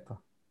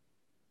 Perfecto.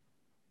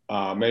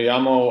 Me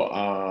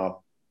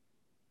llamo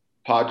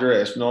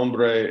padre es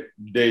nombre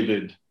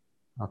David.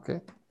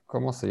 Okay.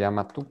 ¿Cómo se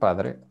llama tu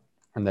padre?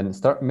 And then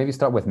maybe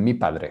start with mi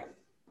padre.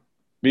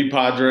 Mi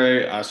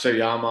padre se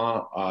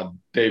llama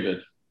David.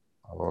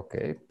 Ok,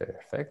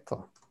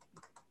 perfecto.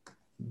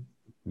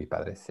 Mi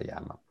padre se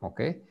llama,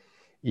 ok.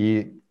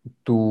 Y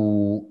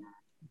tu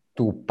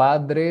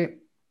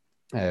padre,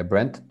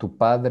 Brent, tu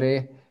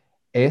padre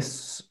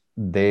es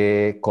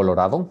de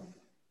Colorado.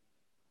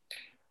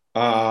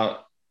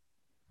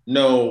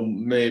 No,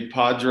 mi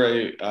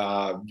padre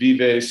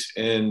vives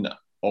en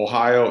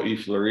Ohio y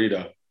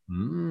Florida.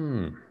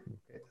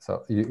 Okay.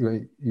 So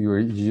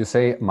you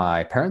say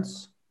my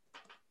parents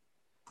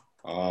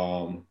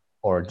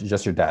or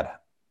just your dad?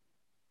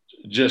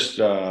 Just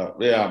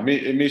yeah,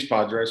 mis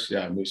padres,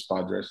 yeah, mis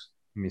padres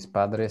Mis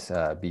padres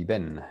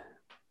viven,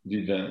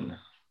 viven.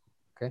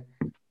 okay,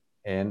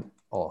 en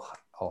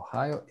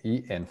Ohio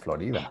y en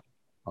Florida,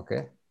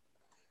 okay.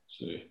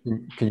 Sí.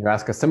 Can you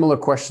ask a similar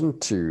question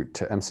to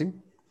MC?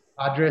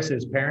 Padres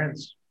is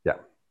parents. Yeah.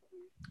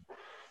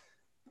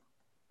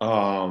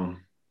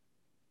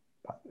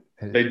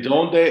 ¿De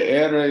dónde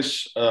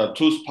eres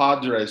tus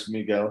padres,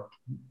 Miguel?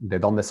 ¿De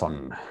dónde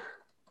son?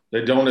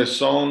 ¿De dónde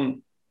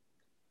son?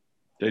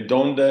 ¿De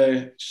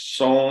dónde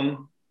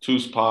son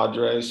tus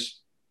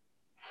padres?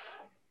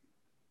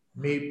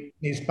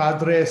 Mis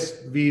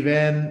padres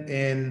viven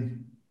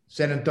en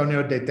San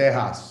Antonio de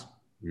Texas.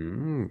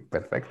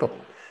 Perfecto.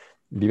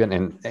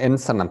 Viven en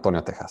San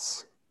Antonio,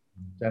 Texas.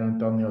 San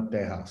Antonio,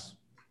 Texas.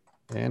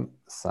 En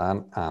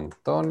San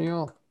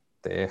Antonio,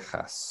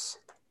 Texas.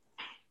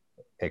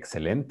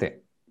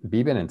 Excelente.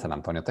 Viven en San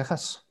Antonio,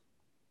 Texas.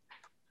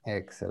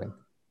 Excelente.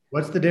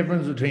 What's the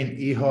difference between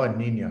hijo and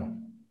niño?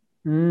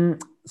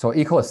 So,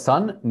 hijo es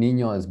son,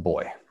 niño es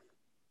boy.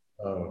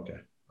 Oh,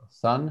 okay.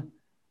 Son,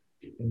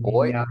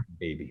 boy, Niña.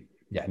 baby.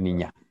 Ya,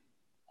 niña.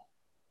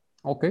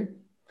 Ok.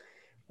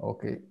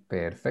 Ok,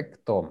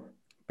 perfecto.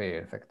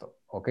 Perfecto.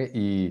 Ok,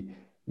 y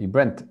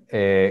Brent,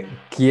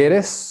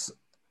 ¿quieres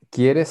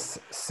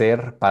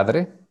ser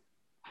padre?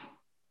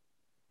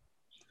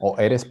 ¿O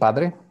eres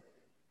padre?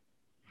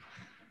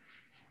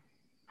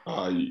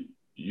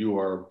 You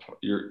are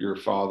your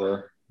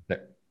father.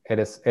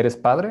 ¿Eres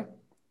padre?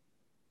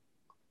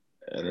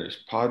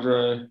 Eres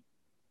padre.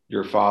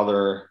 Your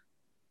father.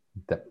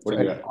 What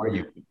do you got?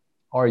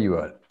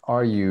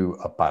 Are you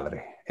a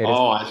padre?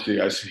 Oh, I see.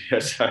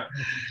 Yes.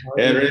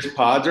 Eres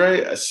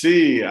padre?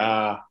 Sí.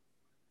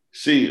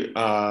 Sí.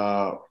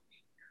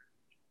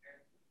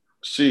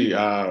 Sí.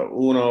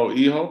 Uno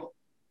hijo.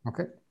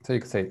 Okay, so you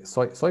can say,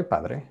 soy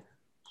padre.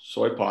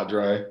 Soy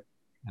padre.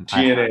 And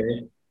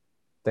Tiene.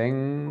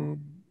 Tengo.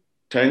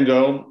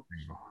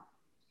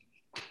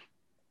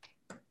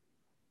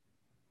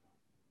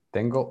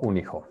 Tengo un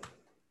hijo.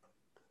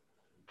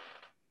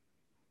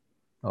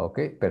 Ok,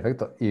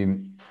 perfecto. Y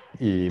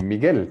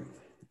Miguel,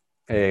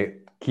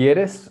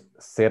 ¿quieres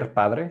ser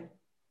padre?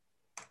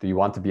 Do you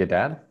want to be a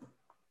dad?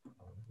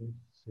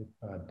 Sí,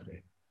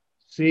 padre.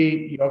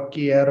 Sí, yo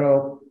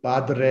quiero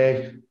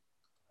padre.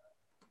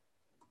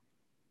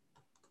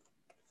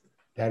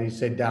 Daddy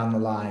said down the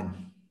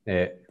line.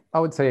 I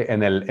would say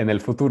en el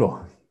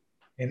futuro.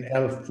 En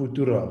el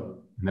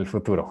futuro. En el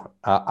futuro.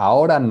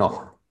 Ahora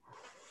no.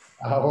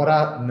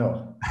 Ahora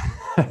no.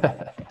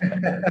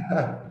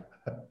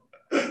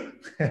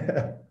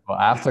 Well,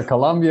 after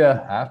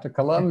Colombia,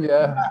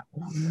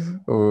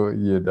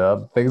 you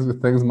know,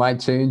 things might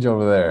change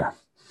over there.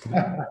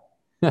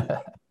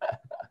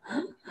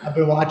 I've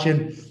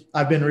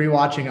been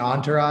rewatching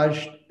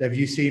Entourage. Have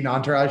you seen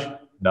Entourage?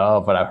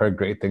 No, but I've heard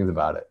great things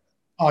about it.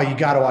 Oh, you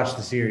got to watch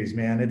the series,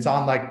 man. It's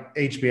on like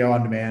HBO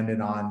on demand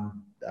and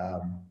on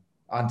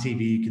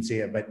TV. You can see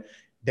it, but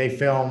they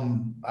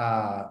film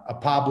a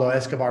Pablo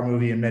Escobar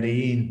movie in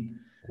Medellin.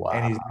 Wow.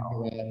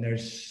 And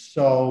there's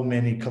so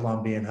many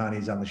Colombian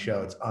honeys on the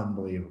show. It's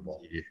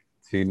unbelievable.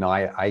 Sí, no,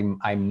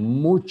 hay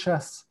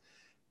muchas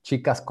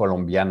chicas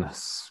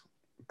colombianas.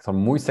 Son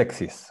muy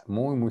sexys,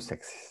 muy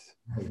sexys.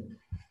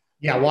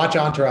 Yeah, watch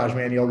Entourage,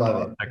 man. You'll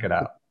love it. Check it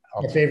out.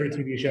 My favorite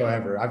TV show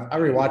ever. I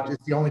rewatched.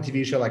 It's the only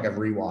TV show like I've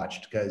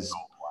rewatched because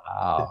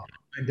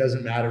it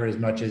doesn't matter as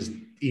much as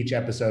each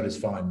episode is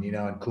fun, you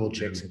know, and cool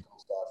chicks and cool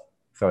stuff.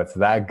 So it's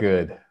that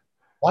good.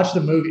 Watch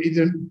the movie.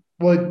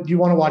 Well, you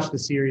want to watch the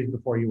series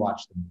before you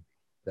watch the movie.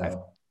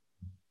 So,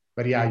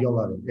 but yeah, you'll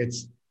love it.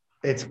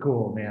 It's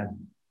cool,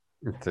 man.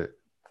 Sí,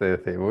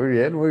 muy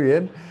bien, muy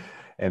bien.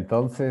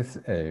 Entonces,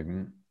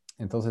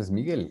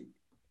 Miguel,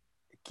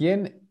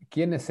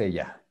 ¿Quién es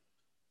ella?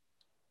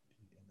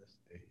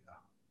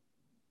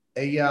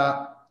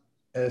 Ella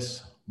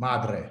es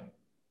madre.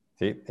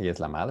 Sí, ella es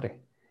la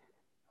madre.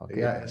 Okay.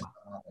 Ella es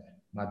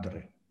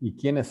madre. ¿Y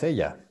quién es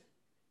ella?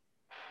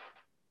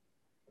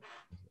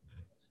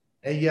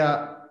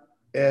 Ella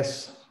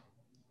es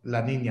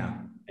la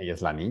niña. Ella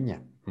es la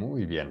niña.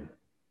 Muy bien.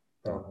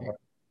 Oh, Okay.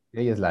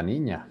 Ella es la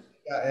niña.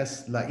 ella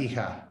es la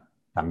hija.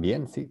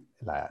 También, sí.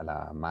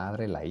 La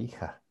madre, la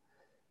hija.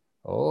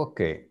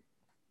 Ok.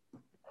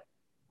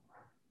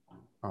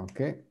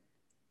 Ok.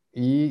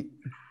 ¿Y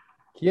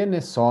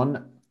quiénes son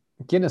ellos?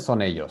 ¿Quiénes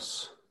son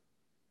ellos?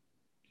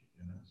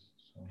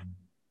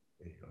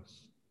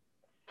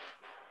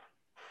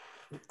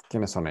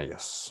 ¿Quiénes son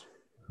ellos?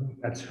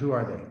 That's who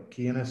are they?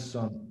 ¿Quiénes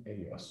son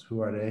ellos?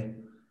 Who are they?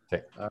 Sí.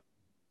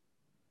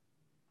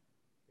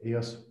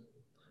 Ellos,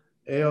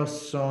 ellos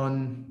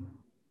son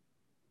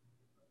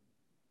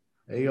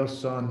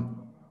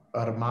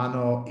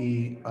hermano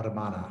y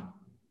hermana.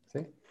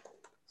 Sí.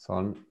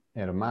 Son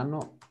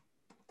hermano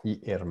y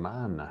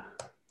hermana.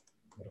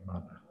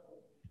 Hermana.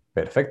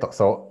 Perfecto.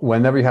 So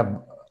whenever you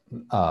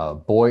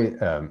have boy,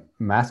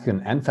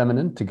 masculine and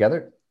feminine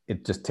together,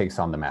 it just takes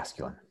on the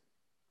masculine.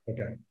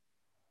 Okay.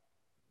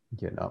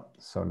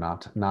 So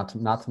not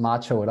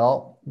macho at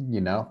all,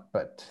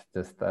 but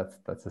just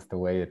that's just the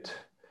way it.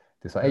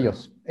 So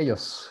ellos,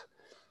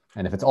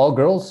 and if it's all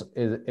girls,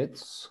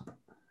 it's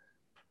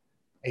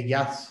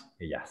Ellas.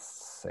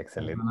 ellas.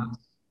 Excelente. Hermanas.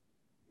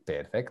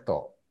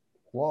 Perfecto.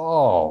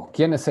 Wow.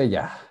 ¿Quién es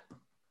ella?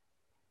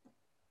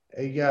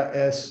 Ella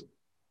es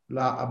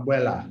la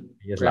abuela.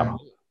 Ella es la Grandma.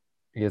 abuela.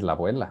 Ella es la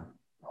abuela.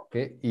 Ok.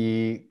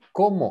 ¿Y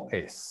cómo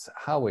es?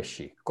 How is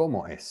she?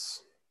 ¿Cómo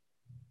es?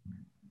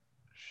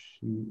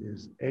 She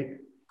is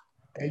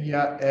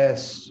ella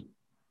es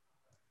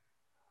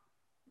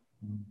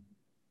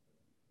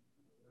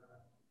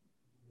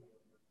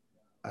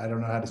I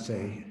don't know how to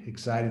say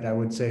excited. I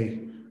would say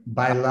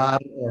bailar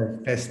or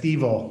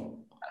festivo.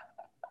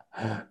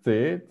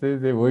 Sí, sí,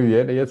 sí, muy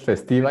bien. Ella es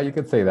festiva, you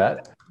could say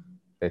that.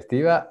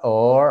 Festiva,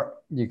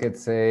 or you could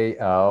say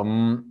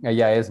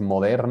ella es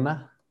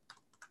moderna.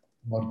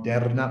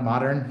 Moderna,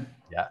 modern.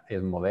 Ya,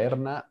 es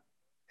moderna.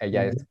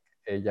 Ella es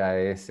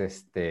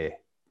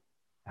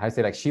how do you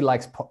say, like, she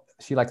likes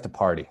to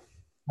party.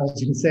 I was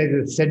going to say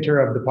the center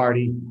of the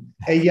party.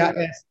 Ella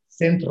es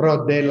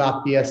centro de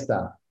la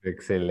fiesta.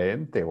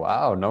 Excelente,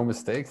 wow, no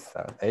mistakes.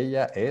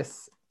 Ella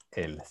es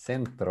el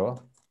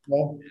centro.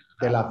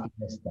 De la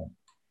fiesta.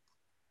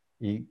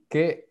 ¿Y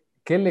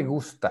qué le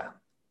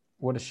gusta?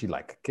 What does she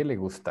like? ¿Qué le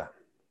gusta?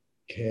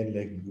 ¿Qué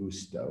le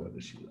gusta? What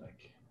does she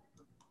like?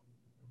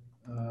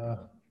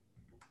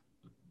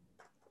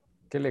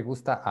 ¿Qué le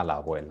gusta a la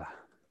abuela?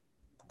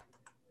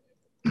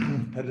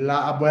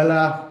 La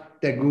abuela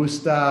te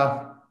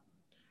gusta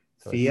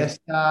So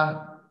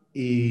fiesta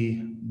y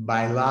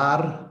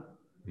bailar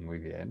muy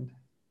bien.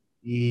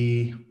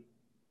 y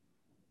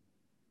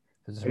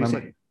Just how do you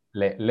remember,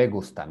 say le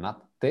gusta,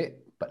 not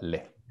te, but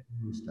le.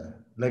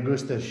 gusta? Le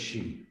gusta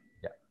she.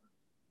 Yeah.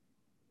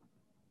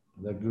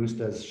 Le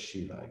gustas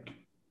she like.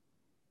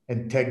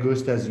 And te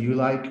gustas you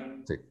like.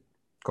 Sí,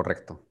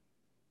 correcto.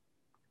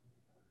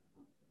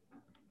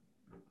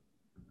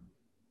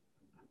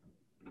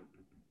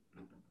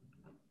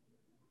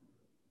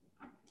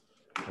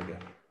 Okay.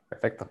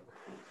 Perfecto.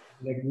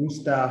 Le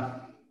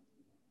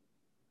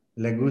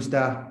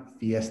gusta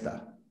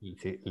fiesta. Y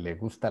sí, le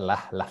gusta la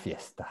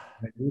fiesta.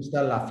 Le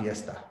gusta la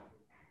fiesta.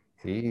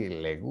 Sí,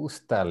 le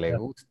gusta, le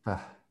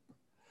gusta.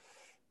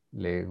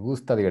 Le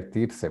gusta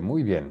divertirse.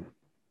 Muy bien.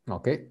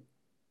 Ok.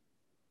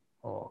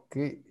 Ok.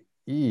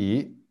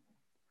 ¿Y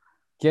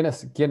quién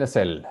es él? ¿Quién es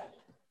él?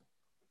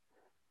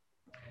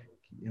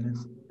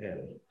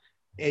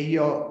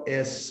 Ello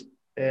es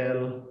el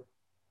Él,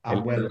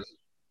 abuelo.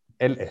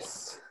 él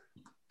es.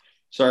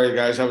 Sorry,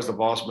 guys, I was the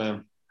boss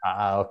man.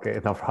 Ok,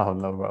 no problem,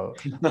 no problem.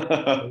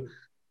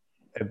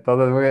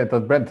 Entonces, muy bien.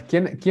 Entonces, Brent,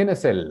 ¿quién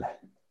es él?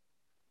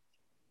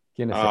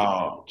 ¿Quién es él?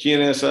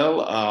 ¿Quién es él?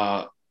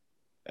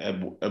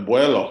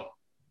 Abuelo.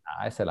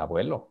 Es el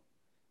abuelo.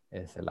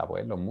 Es el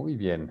abuelo, muy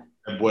bien.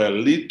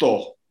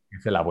 Abuelito.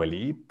 Es el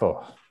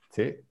abuelito.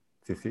 Sí,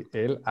 sí, sí,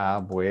 el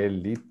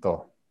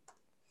abuelito.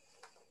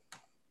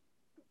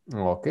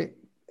 Ok,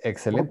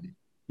 excelente. What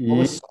 ¿Y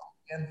was son?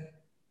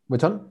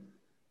 which one?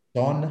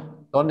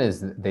 Son. Son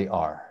is they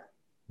are.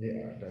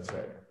 Yeah, that's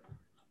right.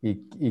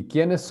 ¿Y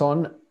quiénes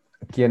son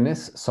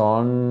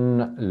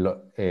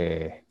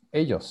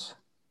ellos?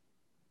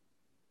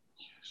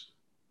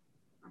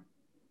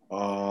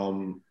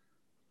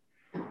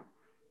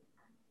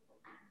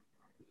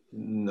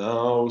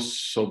 No,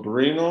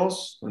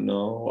 sobrinos.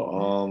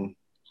 No.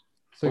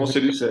 So ¿Cómo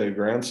se dice?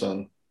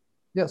 Grandson.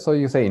 yeah, so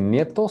you say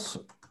nietos,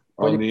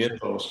 or Oh, you,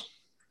 nietos.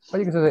 or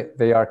you can say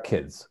they are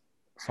kids.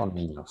 Son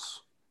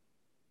niños.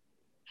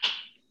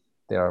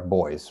 They are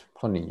boys.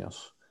 Son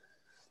niños.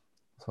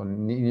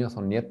 Son niños,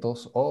 son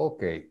nietos.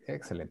 Ok,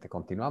 excelente.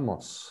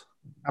 Continuamos.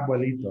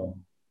 Abuelito.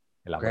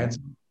 El abuelito.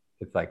 Grandson.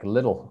 It's like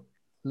little,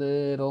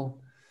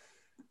 little.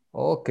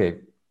 Ok.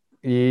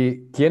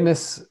 ¿Y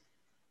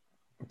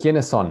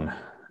 ¿Quiénes son,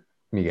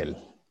 Miguel?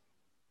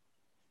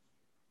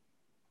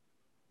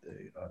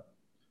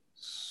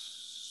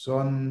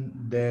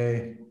 Son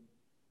de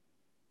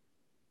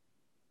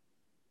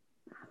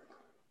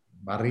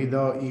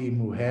marido y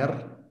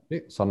mujer.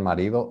 Sí, son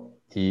marido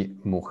y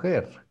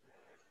mujer.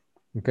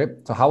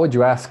 Okay, so how would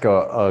you ask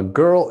a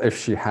girl if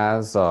she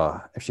has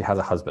a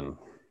husband?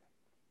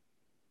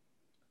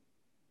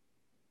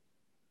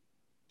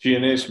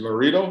 ¿Tienes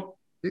marido?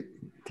 Sí.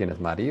 ¿Tienes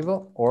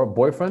marido or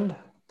boyfriend?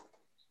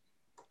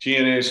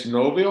 ¿Tienes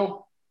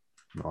novio?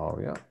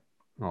 Novio.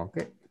 Ok.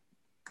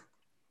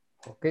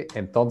 Ok,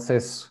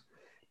 entonces,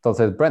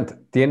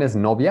 Brent, ¿tienes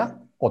novia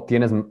o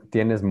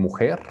tienes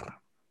mujer?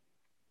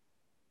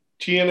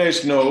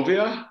 ¿Tienes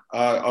novia?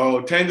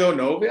 Tengo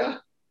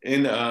novia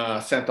en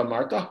Santa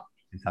Marta.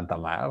 En Santa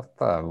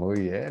Marta,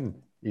 muy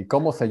bien. ¿Y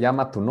cómo se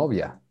llama tu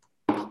novia?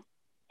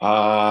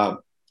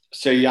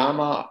 Se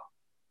llama,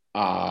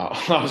 I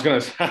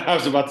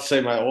was about to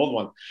say my old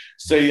one.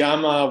 Se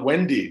llama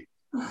Wendy.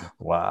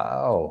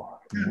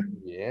 Wow,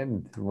 muy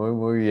bien,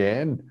 muy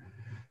bien.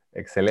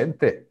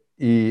 Excelente.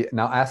 Y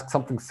now ask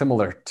something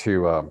similar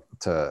to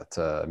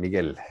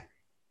Miguel.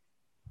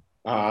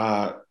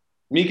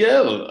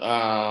 Miguel,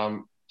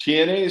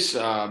 ¿tienes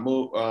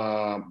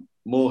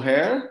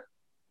mujer?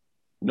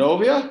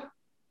 ¿Novia?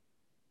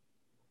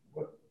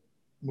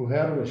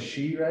 Mujer was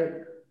she, right?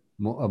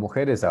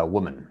 Mujer is a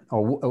woman,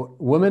 or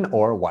woman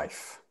or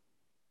wife.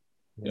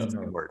 Yeah.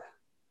 Same word.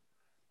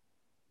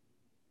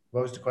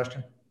 What was the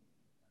question?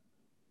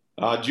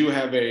 Do you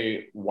have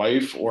a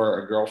wife or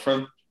a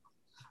girlfriend?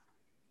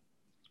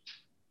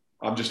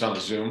 I'm just on a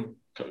Zoom,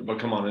 but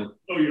come on in.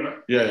 Oh, you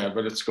are? Yeah,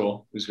 but it's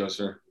cool. These guys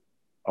are.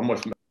 I'm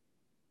with.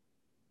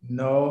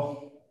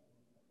 No.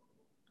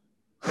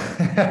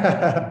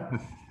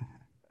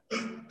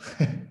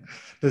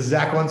 Does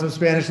Zach want some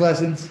Spanish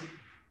lessons?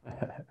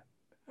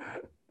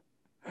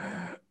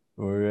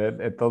 Muy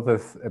bien.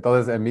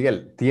 Entonces,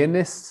 Miguel,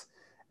 ¿tienes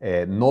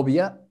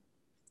novia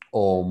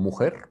o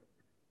mujer?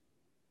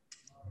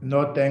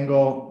 No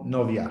tengo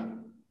novia.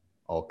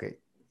 Ok.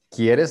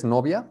 ¿Quieres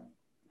novia?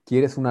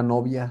 ¿Quieres una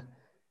novia?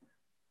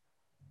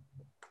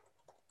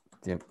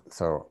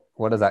 So,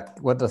 what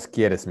does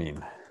quieres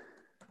mean?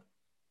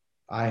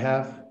 I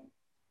have.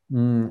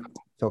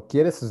 So,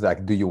 quieres is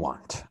like, do you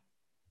want?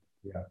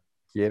 Yeah.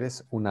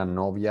 ¿Quieres una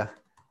novia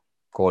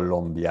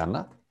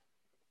colombiana?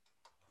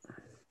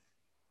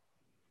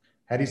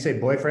 How do you say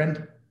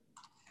boyfriend?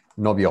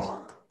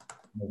 Novio.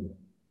 Novio.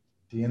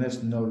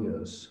 Tienes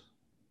novios.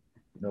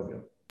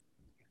 Novio.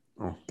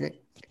 Ok.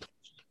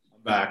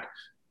 I'm back.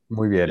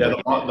 Muy bien. Yeah,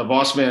 the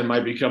boss man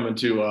might be coming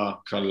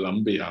to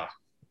Colombia.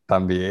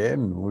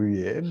 También, muy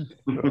bien.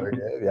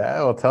 Okay.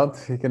 Yeah, well, tell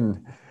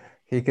him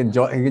he can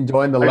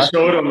join the I lesson.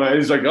 showed him that.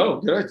 He's like, "Oh,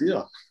 good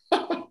idea."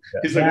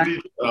 He's Yeah. like,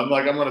 "I'm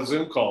like, I'm on a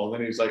Zoom call." And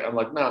then he's like, "I'm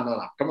like,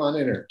 no, come on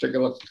in here, take a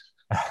look."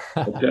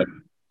 Okay.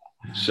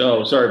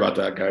 So sorry about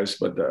that, guys,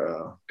 but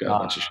got a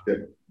bunch of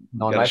shit.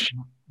 No, Got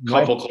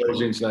a couple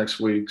closings next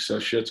week, so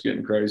shit's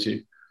getting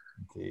crazy.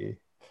 Sí.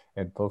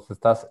 Entonces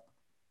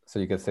so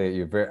you can say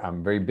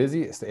I'm very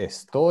busy.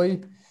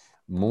 Estoy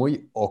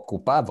muy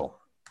ocupado.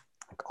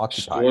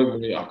 Occupied. Estoy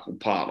muy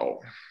ocupado.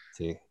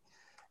 Sí.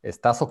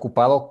 ¿Estás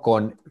ocupado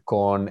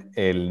con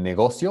el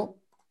negocio?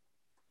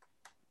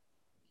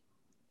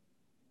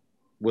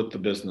 With the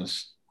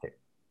business. Sí,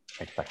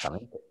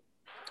 exactamente.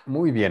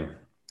 Muy bien,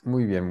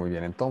 muy bien, muy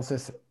bien.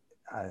 Entonces,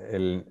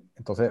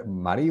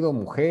 marido,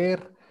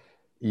 mujer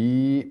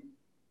y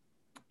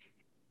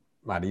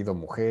marido,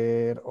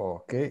 mujer,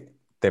 ok.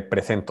 Te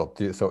presento.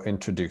 So,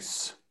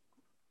 introduce.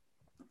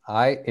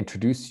 I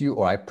introduce you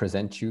or I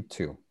present you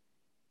to.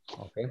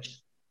 Ok.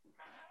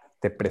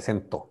 Te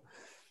presento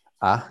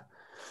a.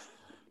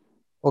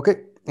 Ok,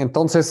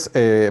 entonces,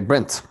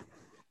 Brent,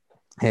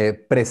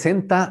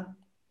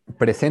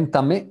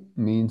 preséntame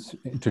means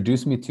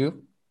introduce me to.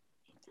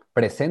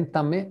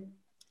 Preséntame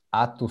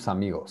a tus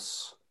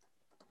amigos.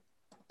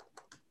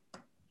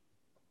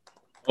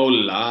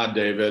 Hola,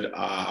 David.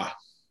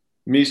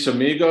 Mis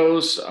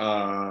amigos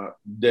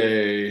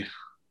de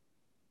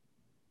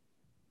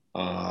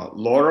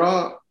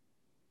Laura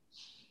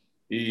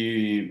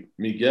y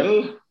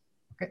Miguel.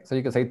 Okay, so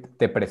you can say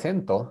te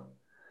presento.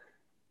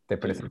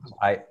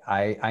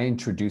 I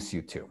introduce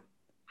you to.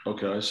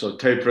 Okay, so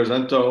te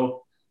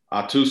presento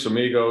a tus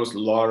amigos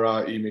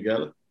Laura y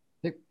Miguel.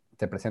 Sí,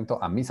 te presento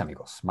a mis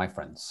amigos, my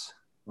friends.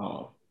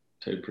 Oh,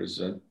 te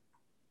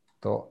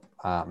presento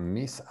A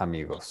mis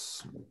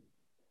amigos.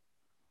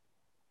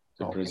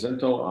 Te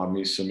presento a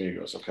mis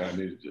amigos. Okay, I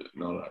need to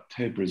know that.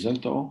 Te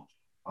presento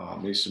a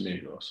mis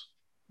amigos.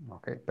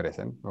 Ok,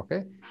 presento. Ok.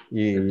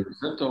 Te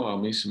presento a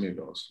mis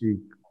amigos.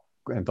 Y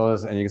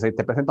entonces,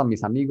 te presento a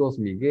mis amigos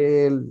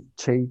Miguel,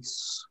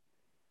 Chase.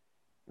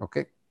 Ok,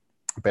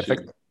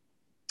 perfecto. Sí.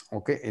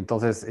 Ok,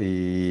 entonces,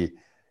 y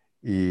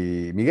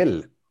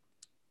Miguel,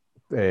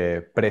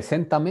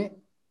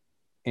 preséntame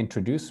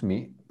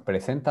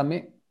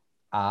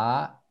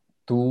a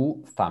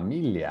tu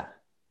familia.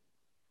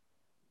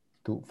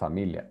 Tu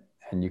familia.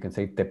 And you can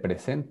say, te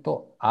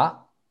presento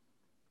a.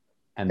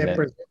 And Te then,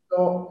 presento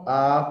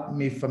A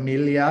mi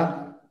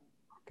familia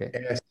Okay.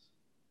 es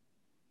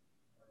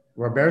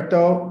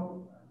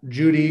Roberto,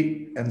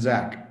 Judy, and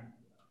Zach.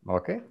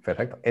 Ok,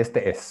 perfecto.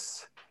 Este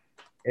es.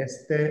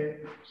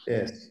 Este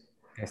es.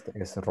 Este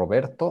es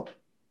Roberto.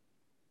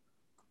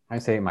 I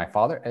say my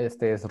father.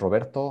 Este es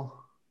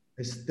Roberto.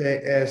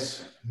 Este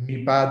es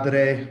mi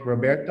padre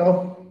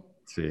Roberto.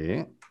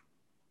 Sí.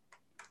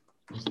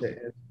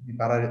 Este es mi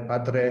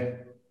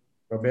padre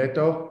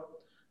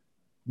Roberto.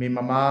 Mi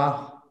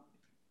mamá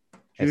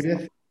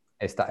Judith.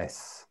 Esta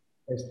es.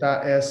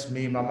 Esta es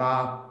mi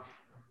mamá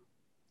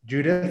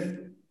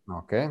Judith.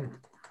 Ok.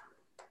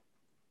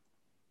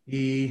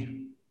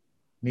 Y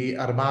mi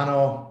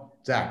hermano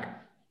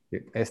Zach.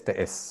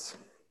 Este es.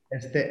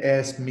 Este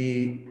es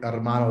mi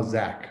hermano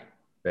Zach.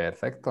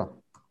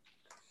 Perfecto.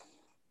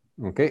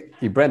 Ok.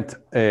 Y Brent,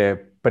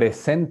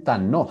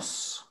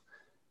 preséntanos.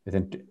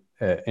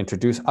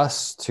 Introduce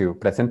us to.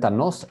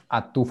 Preséntanos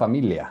a tu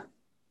familia.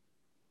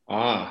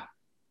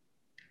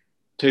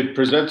 Te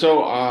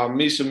presento a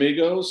mis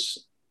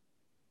amigos.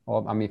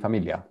 O a mi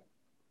familia.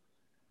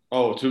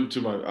 Oh, to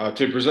my.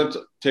 Te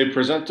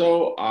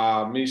presento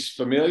a mis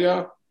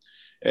familia.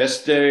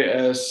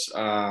 Este es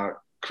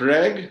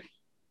Craig,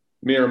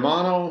 mi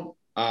hermano.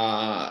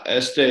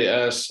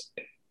 Este es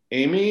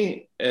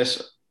Amy,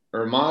 es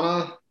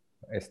hermana.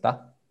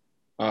 Esta.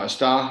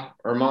 Está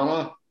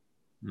hermana.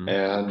 Mm.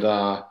 And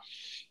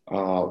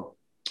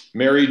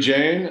Mary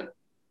Jane.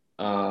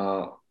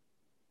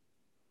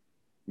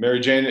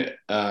 Mary Jane,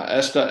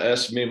 esta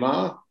es mi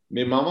mama.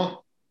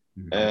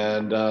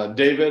 And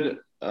David,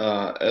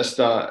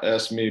 esta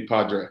es mi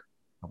padre.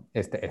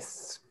 Este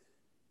es.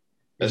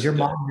 Is your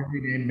mom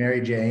really named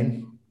Mary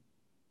Jane?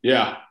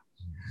 Yeah.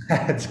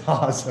 That's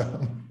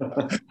awesome.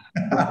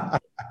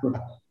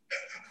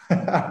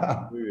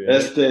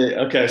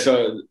 Okay,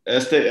 so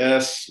este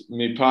es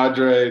mi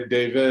padre,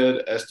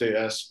 David. Este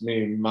es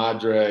mi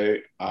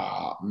madre,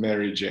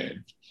 Mary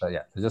Jane. So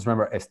yeah, just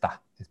remember,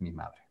 esta es mi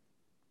madre.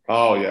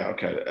 Oh, yeah,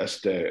 okay.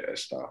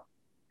 Esta.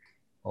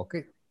 Ok.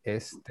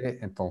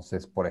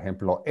 Entonces, por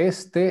ejemplo,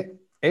 este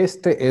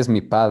es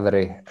mi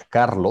padre,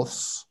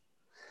 Carlos.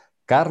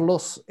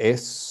 Carlos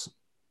es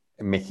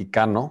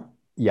mexicano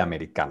y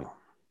americano.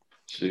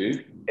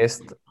 Sí.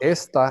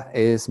 Esta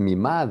es mi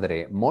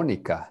madre,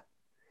 Mónica,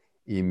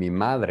 y mi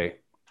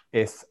madre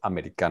es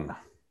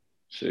americana.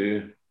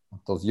 Sí.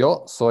 Entonces,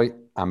 yo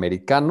soy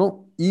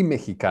americano y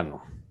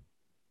mexicano.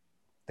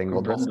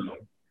 Tengo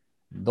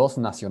dos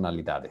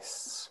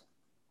nacionalidades.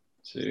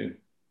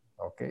 Sí.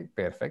 Ok,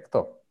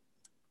 perfecto.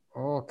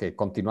 Ok,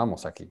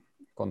 continuamos aquí.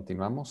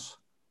 Continuamos.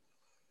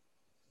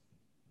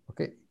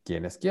 Ok,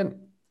 ¿quién es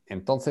quién?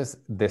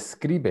 Entonces,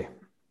 describe.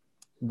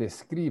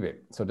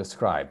 So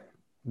describe.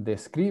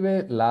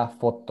 Describe la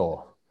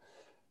foto.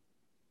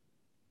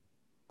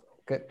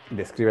 Ok,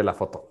 describe la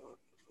foto.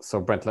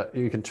 So Brent,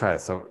 you can try it.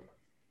 So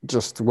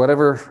just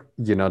whatever,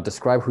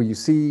 describe who you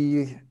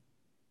see,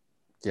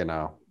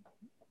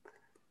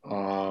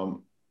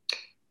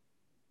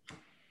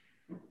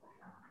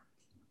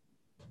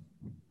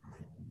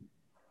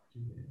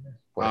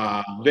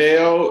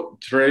 Veo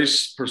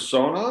tres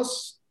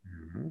personas.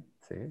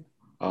 Sí.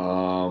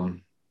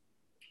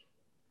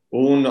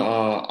 Un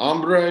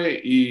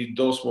hombre y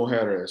dos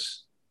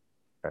mujeres.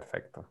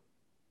 Perfecto.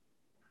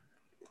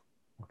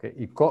 Ok,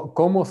 ¿y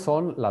cómo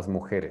son las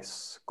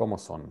mujeres? ¿Cómo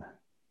son?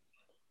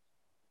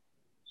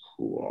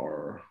 Who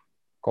are?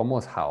 ¿Cómo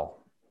es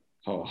how?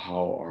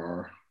 How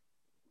are?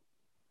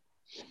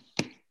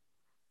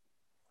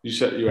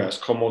 You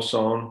asked, ¿cómo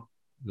son?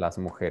 Las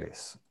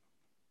mujeres.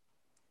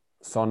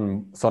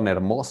 Son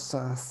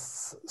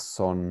hermosas,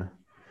 son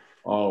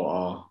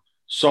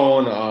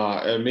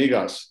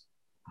amigas.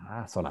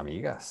 son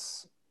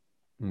amigas.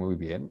 Muy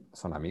bien,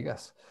 son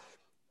amigas.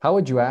 How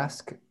would you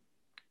ask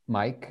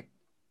Mike,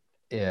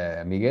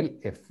 Miguel,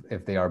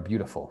 if they are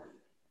beautiful?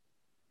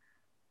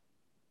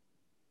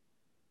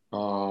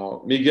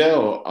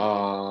 Miguel,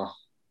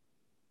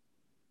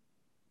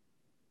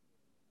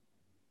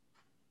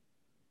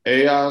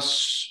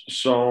 ellas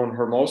son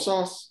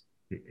hermosas.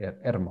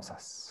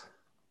 Hermosas.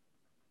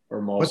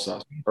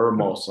 Hermosas.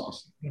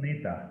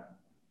 Bonita.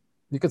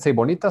 You could say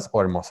bonitas o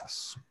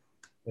hermosas.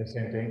 The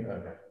same thing?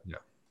 Okay. Yeah.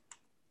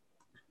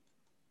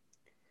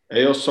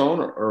 Ellos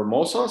son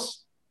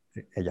hermosas.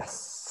 Sí,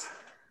 ellas.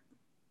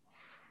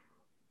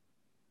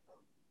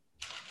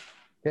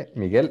 Okay.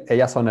 Miguel,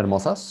 ¿ellas son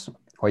hermosas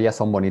o ellas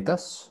son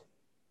bonitas?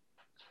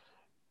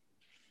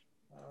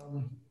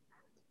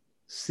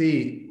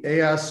 Sí,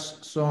 ellas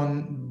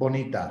son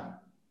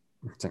bonitas.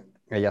 Sí,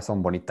 ellas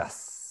son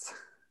bonitas.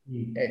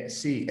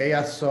 Sí,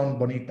 ellas son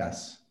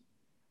bonitas.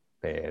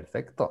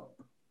 Perfecto.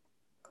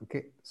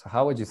 Okay, so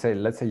how would you say,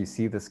 let's say you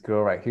see this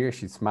girl right here,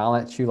 she's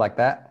smiling at you like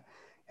that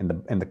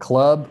in the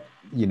club,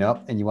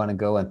 and you want to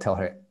go and tell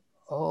her,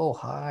 oh,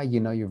 hi,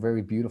 you're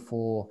very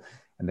beautiful,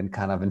 and then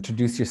kind of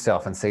introduce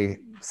yourself and say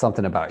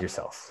something about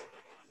yourself.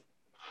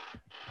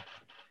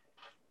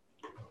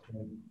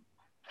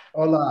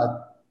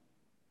 Hola,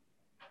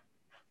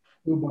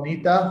 ¿tú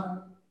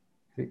bonita?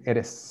 Sí,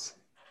 eres.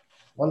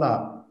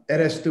 Hola,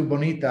 ¿eres tú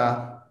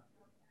bonita?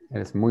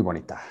 Eres muy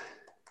bonita.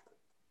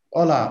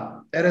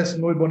 Hola, eres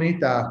muy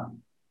bonita.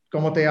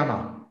 ¿Cómo te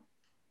llamas?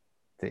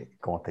 Sí,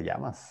 ¿cómo te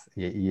llamas?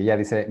 Y ella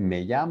dice,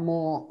 me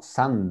llamo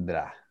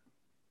Sandra.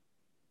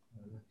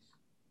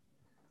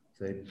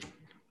 Sí.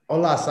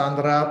 Hola,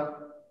 Sandra.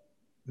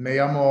 Me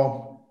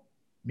llamo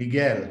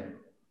Miguel.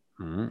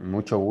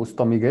 Mucho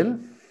gusto, Miguel.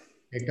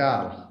 ¿Qué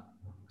tal?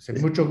 Sí,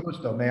 Sí. mucho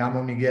gusto. Me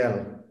llamo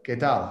Miguel. ¿Qué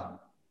tal?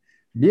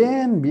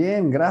 Bien,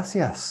 bien,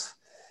 gracias.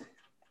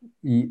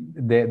 ¿Y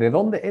de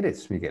dónde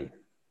eres, Miguel?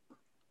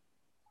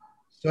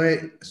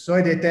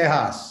 Soy de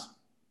Texas.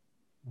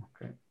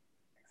 Ok,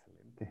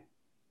 excelente.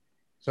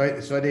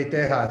 Soy de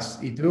Texas.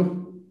 ¿Y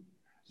tú?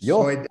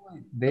 Yo Soy de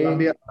soy de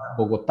Colombia.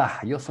 Bogotá.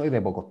 Yo soy de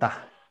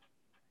Bogotá.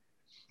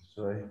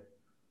 Soy.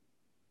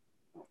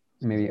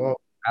 Maybe Oh,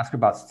 ask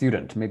about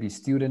student. Maybe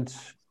student.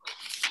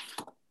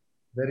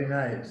 very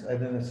nice. I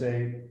didn't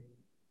say.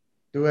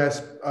 ¿Tú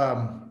es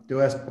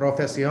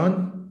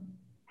profesión?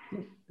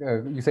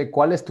 You say,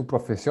 ¿cuál es tu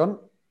profesión?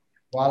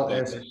 ¿Cuál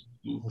 ¿Cuál es? es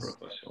tu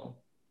profesión?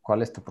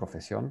 ¿Cuál es tu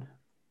profesión?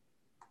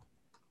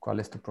 ¿Cuál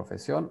es tu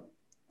profesión?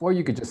 Or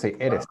you could just say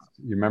eres.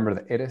 You remember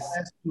the eres?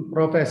 ¿Cuál es tu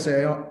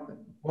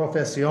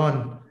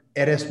profesión?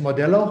 ¿Eres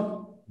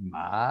modelo?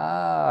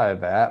 Ah,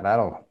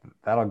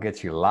 that'll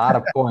get you a lot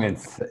of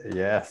points.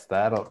 Yes,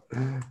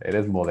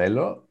 eres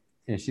modelo.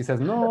 And she says,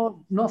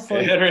 no, no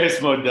soy.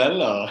 Eres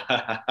modelo.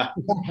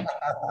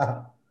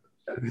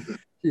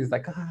 She's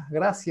like,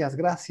 gracias,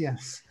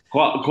 gracias.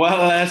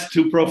 ¿Cuál es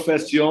tu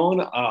profesión?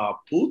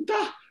 Puta.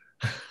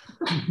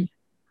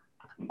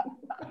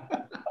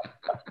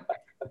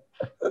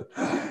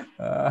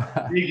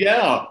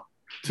 Miguel,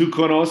 ¿tú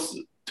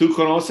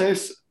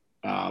conoces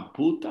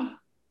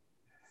puta?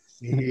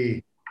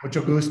 Sí,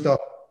 mucho gusto.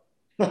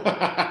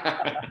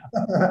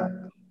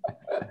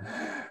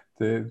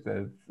 Sí,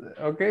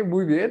 ok,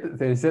 muy bien.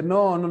 Se dice,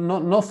 no, no, no,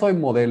 no soy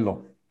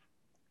modelo.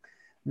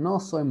 No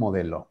soy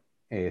modelo.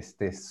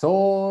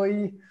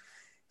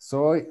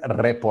 Soy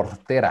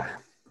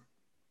reportera.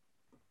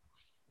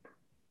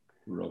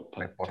 Reportera.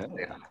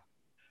 Reportera.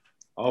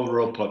 Oh,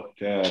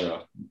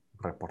 reportera.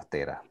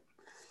 Reportera.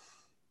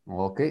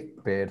 Ok,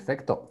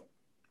 perfecto.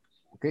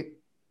 Ok.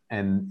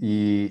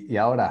 Y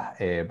ahora,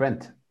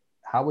 Brent,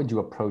 how would you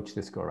approach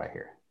this girl right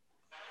here?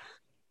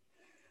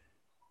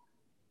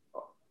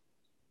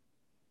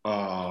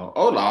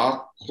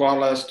 Hola,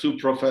 ¿cuál es tu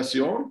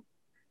profesión?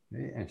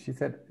 And she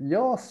said,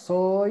 yo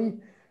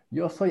soy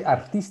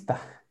artista.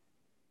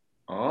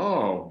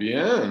 Oh,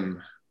 bien.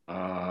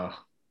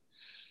 Ah,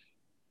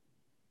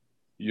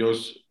 yo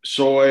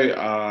soy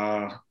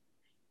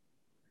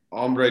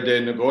hombre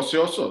de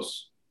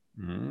negocios.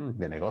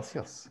 De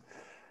negocios.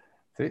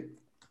 Sí,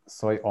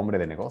 soy hombre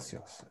de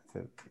negocios.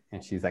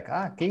 And she's like,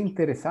 qué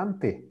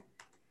interesante.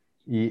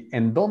 ¿Y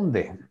en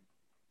dónde?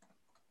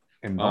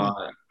 ¿En dónde?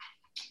 Ah,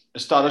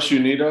 Estados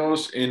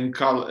Unidos en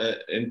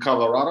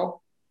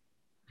Colorado.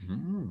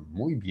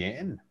 Muy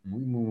bien,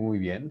 muy, muy, muy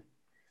bien.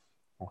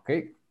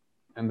 Okay.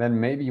 And then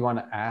maybe you want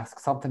to ask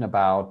something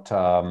about,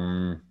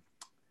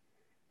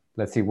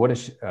 let's see, what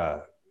is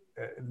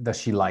does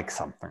she like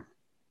something?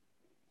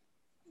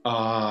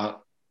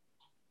 Ah,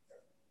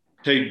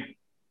 ¿te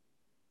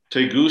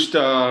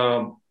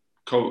gusta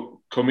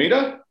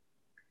comida?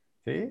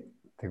 ¿Sí?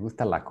 ¿Te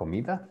gusta la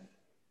comida?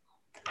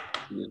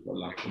 La ¿Te gusta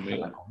la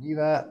comida.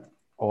 comida?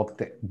 ¿O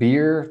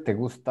beer? ¿Te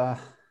gusta?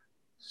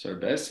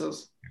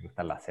 Cervezas. ¿Te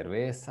gusta la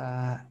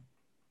cerveza?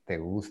 ¿Te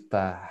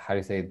gusta, how do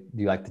you say,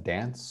 do you like to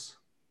dance?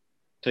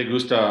 ¿Te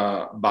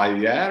gusta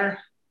bailar?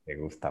 ¿Te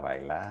gusta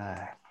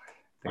bailar?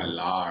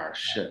 Bailar,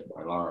 shit,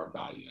 bailar,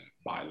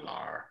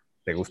 bailar.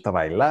 ¿Te gusta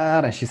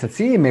bailar? And she said,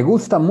 sí, me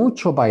gusta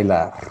mucho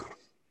bailar.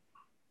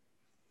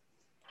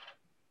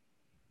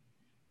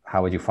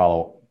 How would you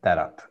follow that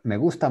up? Me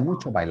gusta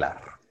mucho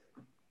bailar.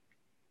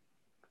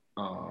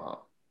 Uh,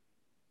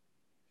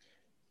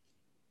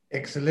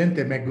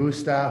 Excelente, me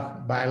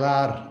gusta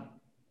bailar.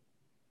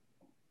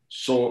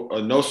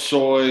 no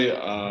soy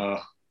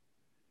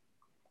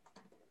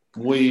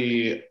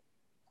muy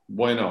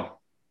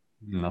bueno.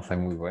 No soy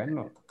muy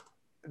bueno.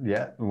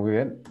 Yeah, muy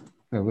bien.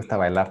 Me gusta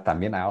bailar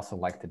también. I also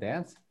like to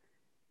dance.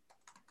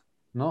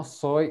 No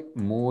soy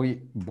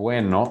muy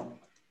bueno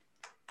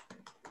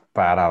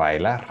para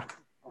bailar.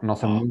 No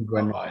soy muy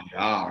bueno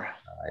Bailar.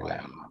 para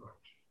bailar.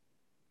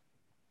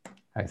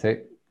 I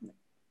say,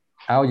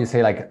 how would you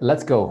say like,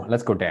 let's go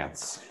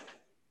dance?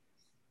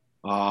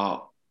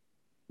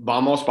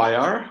 Vamos a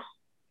bailar.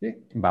 Sí.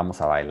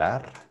 Vamos a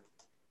bailar.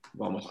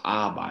 Vamos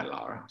a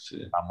bailar. Sí.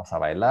 Vamos a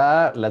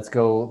bailar. Let's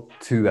go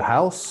to the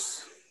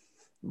house.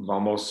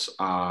 Vamos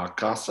a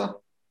casa.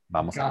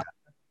 Vamos a casa.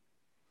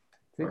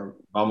 Sí.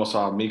 Vamos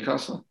a mi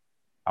casa.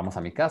 Vamos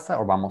a mi casa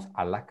o vamos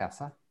a la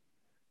casa.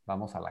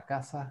 Vamos a la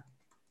casa.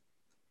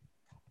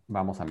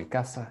 Vamos a mi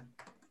casa.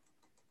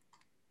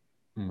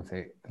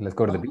 Let's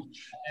go to the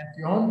beach.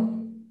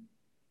 Atención.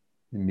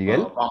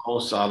 Miguel.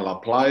 Vamos a la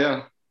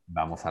playa.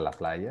 Vamos a la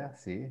playa,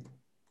 sí.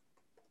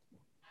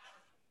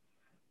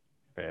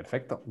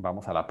 Perfecto.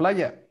 Vamos a la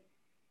playa.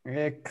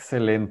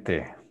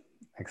 Excelente.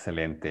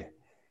 Excelente.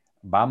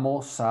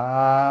 Vamos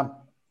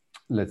a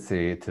let's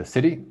say, to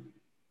city.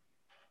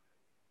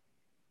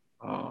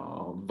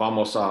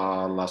 Vamos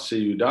a la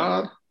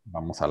ciudad.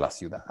 Vamos a la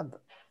ciudad.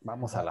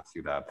 Vamos a la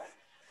ciudad.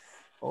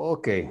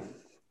 Ok.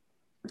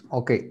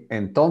 Ok,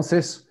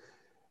 entonces,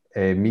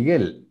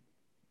 Miguel,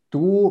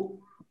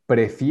 ¿tú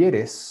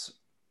prefieres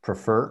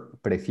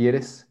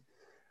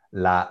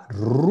la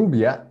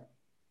rubia,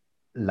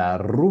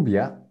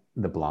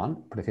 the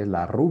blonde, prefieres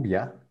la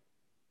rubia,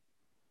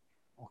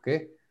 ok,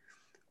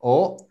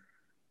 o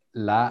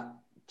la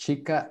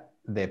chica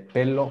de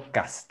pelo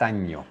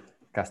castaño?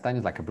 Castaño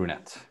es like a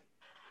brunette.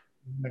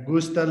 Me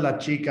gusta la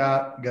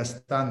chica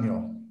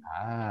castaño.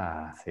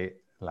 Ah, sí,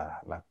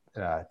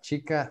 la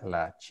chica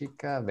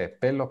de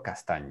pelo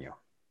castaño.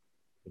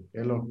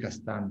 Pelo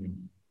castaño.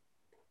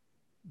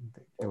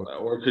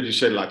 Or could you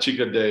say la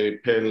chica de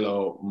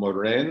pelo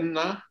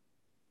morena?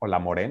 O la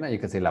morena, yo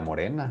que sé, la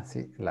morena,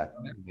 sí.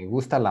 Me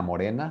gusta la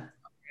morena.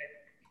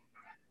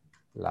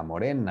 La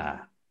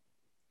morena.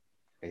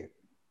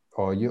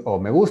 O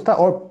me gusta,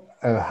 or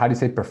how do you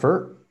say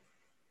prefer?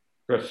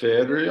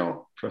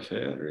 Prefiero.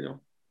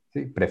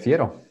 Sí,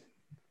 prefiero.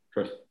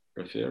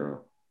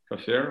 Prefiero.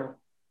 Prefiero.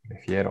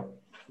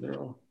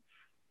 No.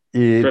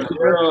 Y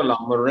Prefiero la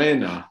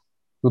morena.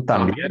 tú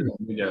también.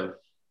 Miguel.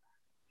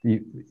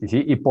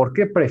 ¿Y por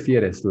qué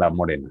prefieres la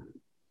morena?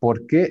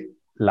 ¿Por qué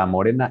la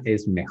morena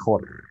es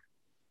mejor?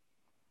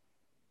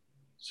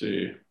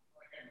 Sí.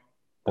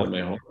 ¿Por Es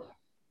qué? mejor.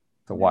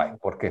 So why?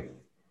 ¿Por qué?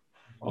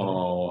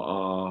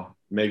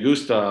 Me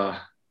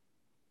gusta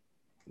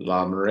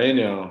la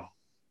morena.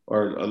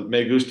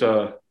 Me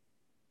gusta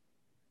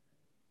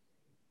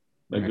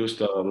la morena. Me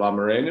gusta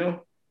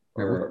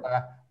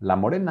la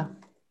morena.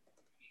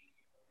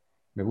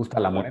 Me gusta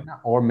la morena.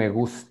 O me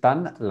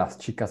gustan las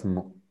chicas.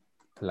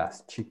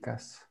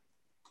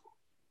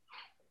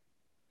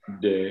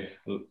 De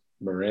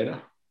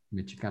morena.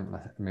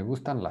 Me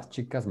gustan las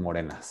chicas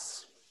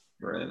morenas.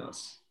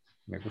 Morenas.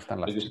 Me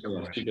gustan las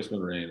chicas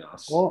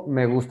morenas. O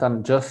me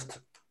gustan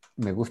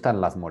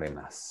las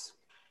morenas.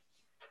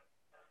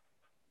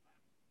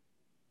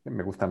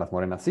 Me gustan las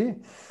morenas,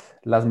 sí.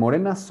 Las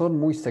morenas son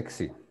muy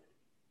sexy.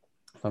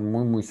 Son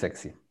muy, muy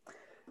sexy.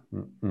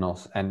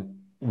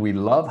 And we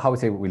love, how we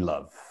say we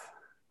love?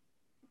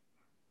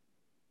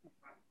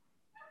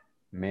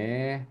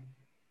 We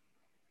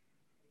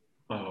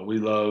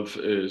love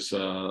is,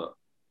 I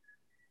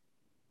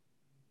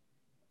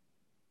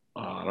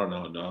don't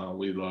know. No,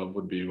 we love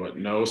would be what?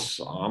 Nos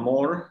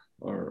amor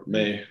or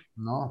me.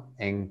 No,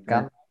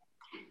 encanta.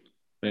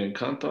 Me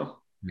encanta.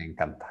 Me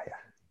encanta, ya.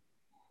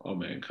 Oh,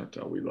 me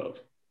encanta. We love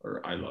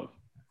or I love.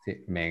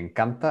 Sí, me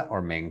encanta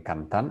o me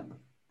encantan.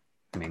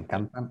 Me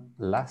encantan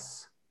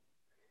las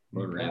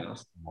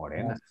Morenas.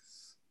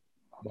 morenas.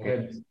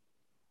 Okay.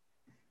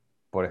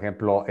 Por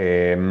ejemplo,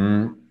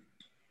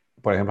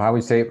 how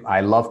we say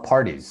I love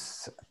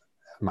parties,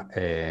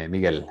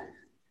 Miguel.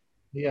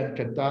 Me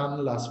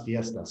encantan las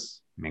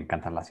fiestas. Me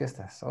encantan las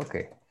fiestas.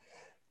 Okay.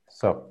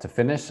 So to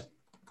finish,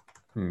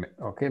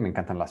 okay, me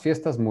encantan las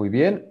fiestas. Muy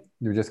bien.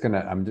 We're just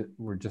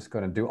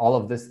gonna do all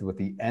of this with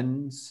the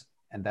ends,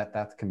 and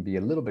that can be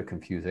a little bit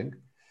confusing.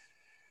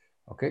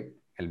 Okay.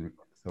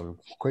 So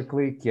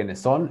quickly, ¿quiénes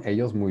son?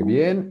 Ellos, muy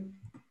bien.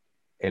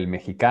 El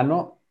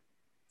mexicano,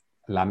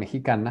 la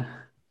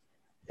mexicana.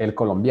 El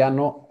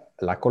colombiano,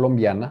 la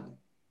colombiana.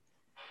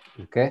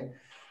 Okay.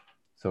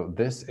 So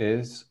this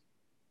is,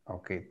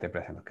 okay, te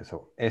presento que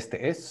so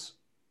este es.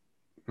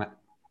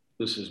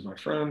 This is my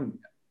friend.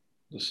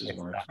 This is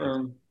my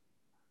friend.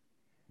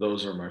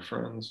 Those are my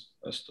friends.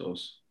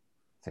 Estos.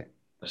 Sí.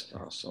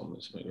 Estas son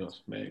mis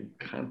amigos. Me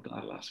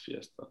encantan las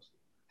fiestas.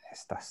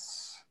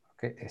 Estas.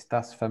 Okay.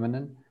 Estas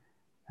feminine.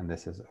 And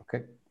this is,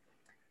 okay.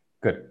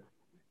 Good.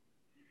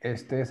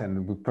 Estes,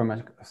 and we pretty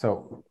much,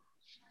 so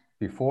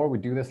before we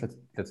do this,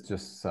 let's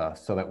just,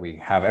 so that we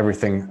have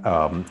everything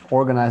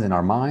organized in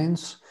our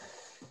minds,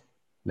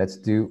 let's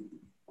do,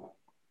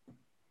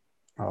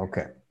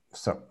 okay,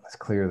 so let's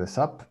clear this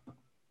up.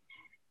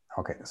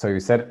 Okay, so you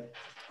said,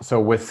 so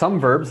with some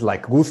verbs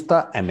like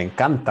gusta and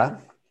encanta,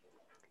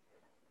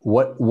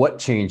 what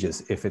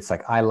changes if it's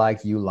like I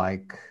like, you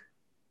like?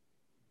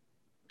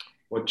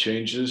 What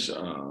changes?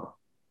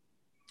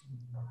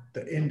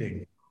 The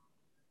ending.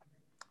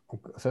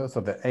 So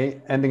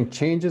the ending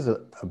changes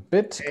a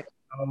bit.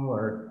 O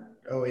or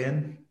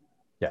O-N.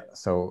 Yeah,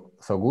 so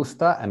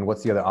gusta, and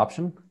what's the other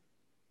option?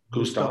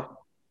 Gusta.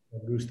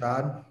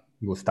 Gustad.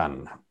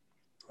 Gustan.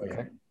 Okay,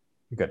 Okay.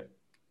 good.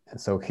 And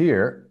so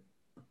here,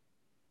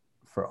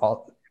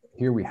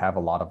 here we have a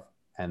lot of,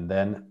 and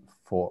then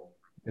for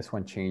this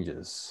one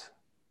changes.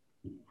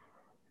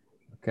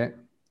 Okay,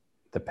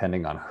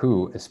 depending on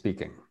who is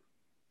speaking.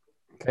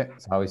 Okay,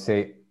 so how we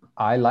say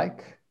I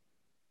like?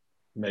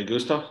 Me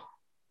gusta.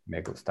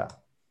 Me gusta.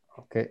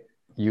 Okay,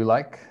 you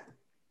like?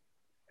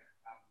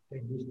 Te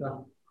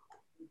gusta.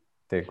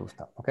 Te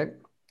gusta. Okay,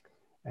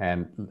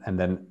 and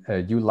then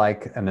you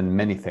like, and then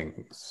many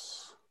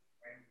things.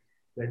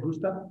 Te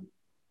gusta.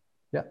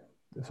 Yeah,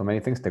 so many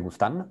things. Te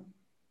gustan.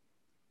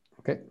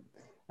 Okay,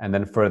 and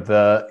then for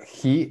the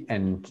he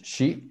and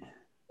she.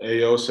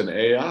 Ellos and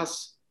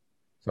ellas.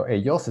 So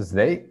ellos is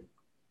they.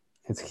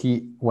 It's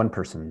he, one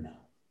person.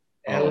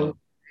 El,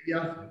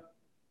 ella.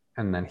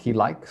 And then he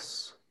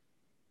likes.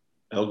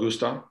 El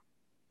gusta.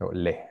 So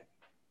le.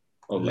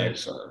 Oh, le.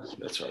 Sorry.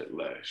 That's right.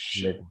 Le.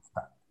 Le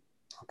gusta.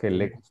 Okay,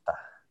 le gusta.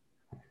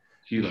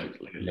 He like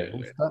le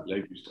gusta.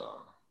 Le gusta.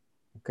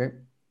 Okay.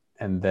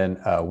 And then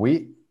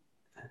we.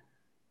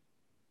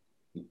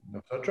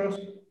 Nosotros.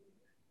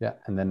 Yeah.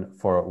 And then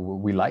for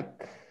we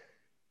like.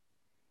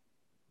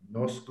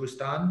 Nos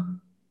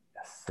gustan.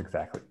 Yes,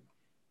 exactly.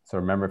 So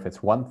remember, if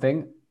it's one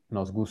thing,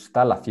 nos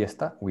gusta la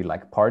fiesta, we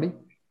like party.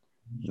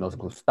 Nos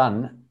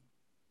gustan.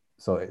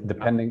 So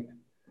depending,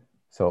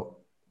 so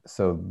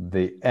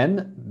the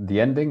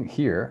ending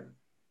here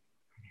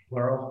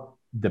Plural.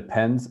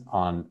 depends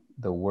on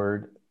the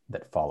word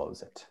that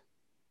follows it.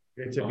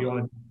 It's if you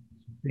want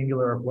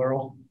singular or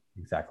plural.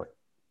 Exactly.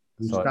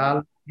 Gustar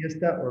la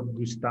fiesta or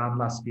gustan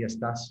las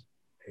fiestas.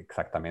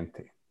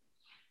 Exactamente.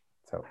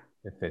 So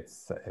if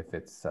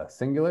it's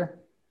singular,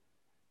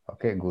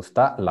 okay,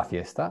 gusta la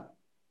fiesta.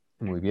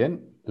 Muy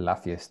bien, la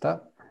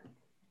fiesta.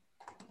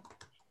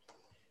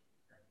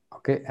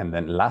 Okay, and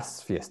then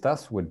las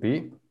fiestas would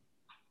be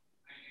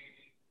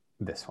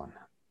this one,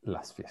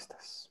 las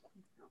fiestas.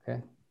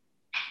 Okay.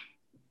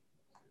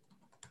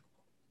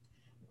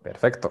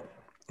 Perfecto.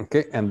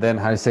 Okay, and then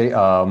how do you say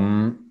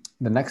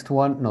the next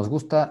one, nos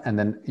gusta, and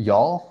then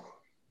y'all?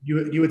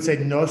 You would say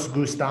nos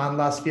gustan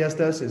las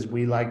fiestas, is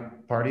we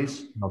like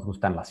parties. Nos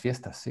gustan las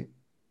fiestas, sí.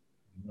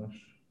 Nos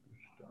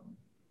gustan.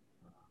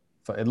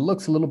 So it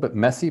looks a little bit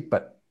messy,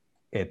 but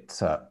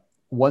it's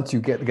once you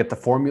get the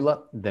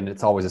formula, then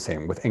it's always the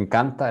same. With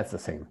encanta, it's the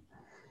same.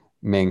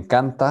 Me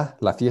encanta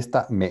la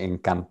fiesta, me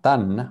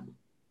encantan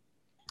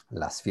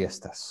las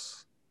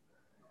fiestas.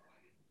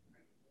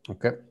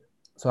 Okay.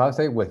 So how do I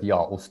say with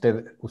y'all?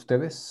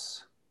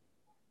 Ustedes?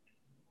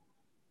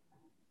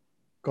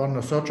 Con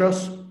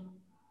nosotros.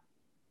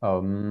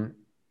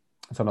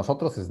 So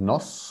nosotros is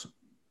nos.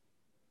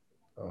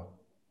 Oh.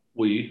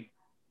 We.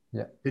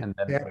 Yeah. And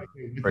then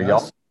With for y'all,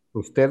 us.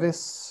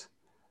 ustedes.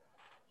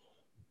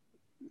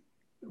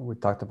 We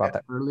talked about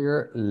that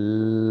earlier.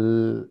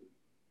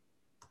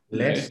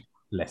 Les.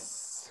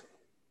 Les.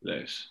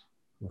 Les.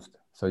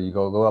 So you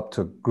go up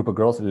to a group of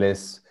girls.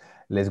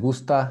 Les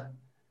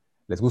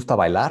gusta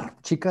bailar,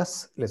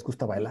 chicas. Les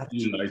gusta bailar.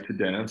 You like to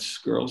dance,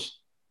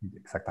 girls?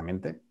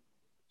 Exactamente.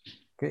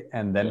 Okay,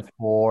 and then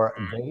for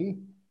they,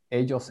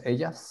 ellos,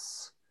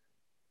 ellas,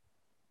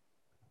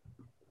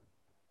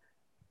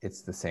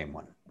 it's the same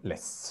one.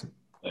 Les.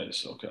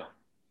 Les. Okay.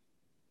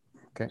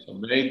 Okay. So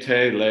me,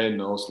 te, le,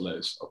 nos,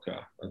 les. Okay.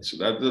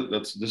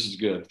 That's this is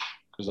good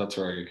because that's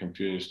where I get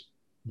confused.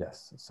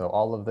 Yes. So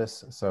all of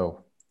this.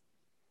 So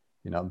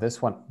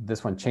this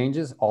one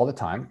changes all the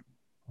time.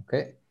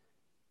 Okay.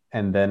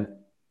 And then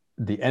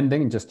the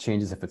ending just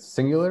changes if it's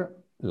singular,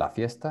 la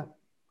fiesta,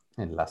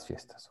 and las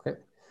fiestas. Okay.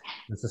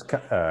 This is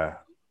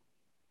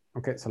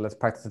okay. So let's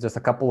practice just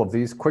a couple of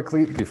these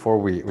quickly before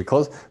we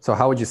close. So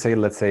how would you say?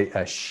 Let's say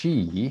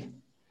she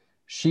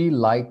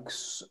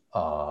likes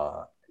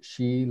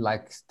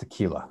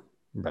tequila.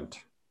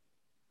 Brent.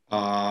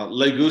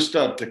 Le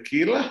gusta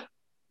tequila.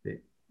 Sí.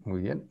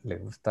 Muy bien. Le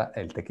gusta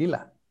el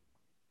tequila.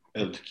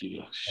 El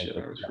tequila. Shit,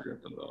 I always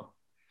forget that though.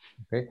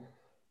 Okay.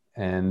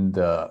 And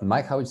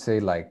Mike, how would you say,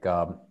 like,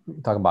 talk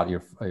about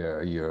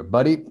your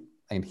buddy,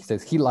 and he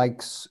says he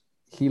likes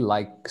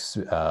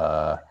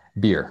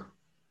beer.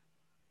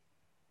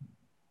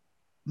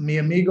 Mi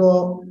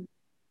amigo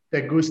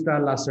te gusta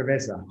la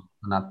cerveza.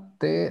 Not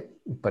te,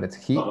 but it's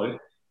he. Oh,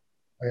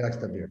 He likes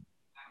the beer.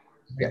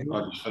 Yeah.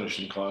 I'm just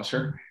finishing class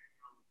here.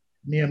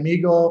 Mi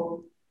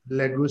amigo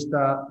le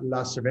gusta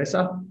la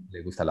cerveza.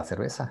 Le gusta la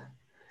cerveza.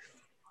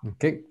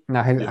 Okay.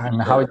 Now,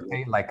 how would you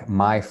say, like,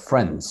 my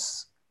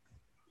friends,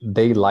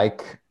 they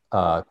like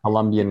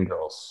Colombian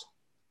girls.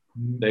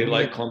 They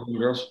like Colombian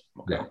girls?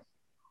 Okay. Yeah.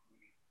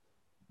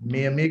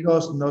 Mi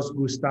amigos nos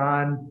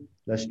gustan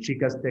las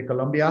chicas de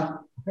Colombia.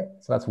 Okay.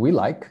 So that's we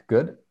like.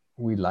 Good.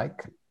 We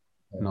like.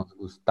 Nos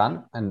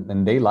gustan.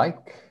 And they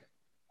like.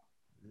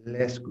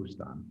 Les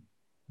gustan.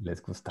 Les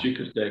gusta.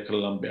 Chicas de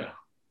Colombia.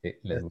 Sí,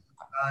 les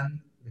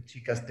gustan las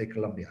chicas de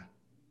Colombia.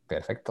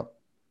 Perfecto.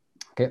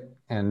 Okay.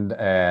 And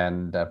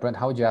Brent,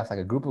 how would you ask, like,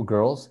 a group of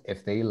girls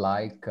if they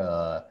like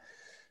the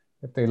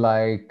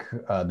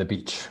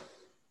beach?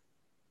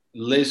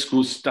 Les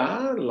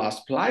gustan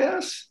las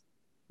playas?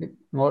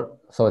 Or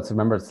so it's,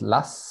 remember, it's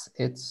las,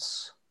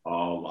 it's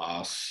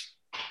las.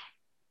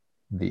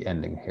 The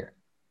ending here.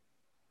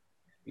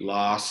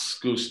 Las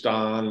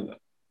gustan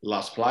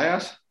las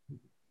playas?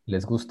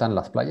 Les gustan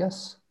las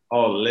playas?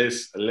 Oh,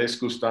 les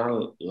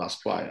gustan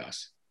las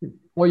playas.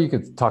 Or you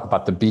could talk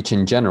about the beach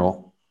in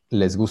general.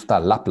 Les gusta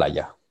la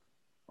playa.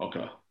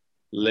 Okay.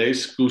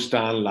 Les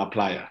gustan la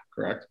playa,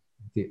 correct?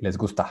 Sí, les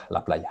gusta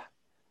la playa.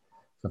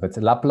 So if it's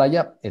la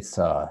playa, it's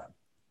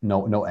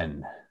no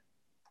N.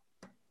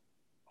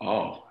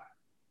 Oh.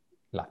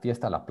 La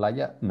fiesta, la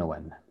playa, no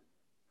N.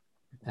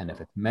 And if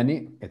it's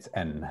many, it's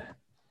N.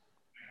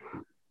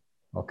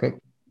 Okay.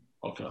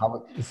 Okay.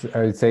 I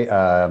would say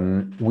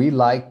we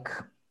like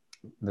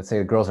let's say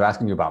the girls are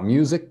asking you about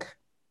music,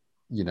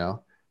 you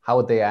know, how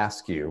would they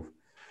ask you,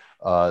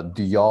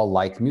 do y'all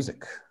like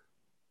music?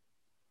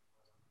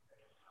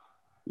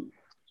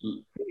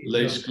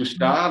 Les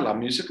gusta la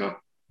música?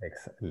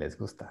 Les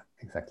gusta,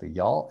 exactly.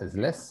 Y'all is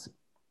les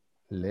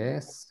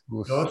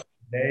gusta. Dos,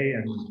 they,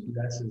 and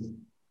less is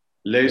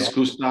Les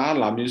gusta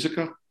la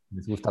música?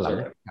 Les gusta la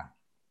música.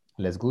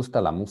 Les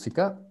gusta la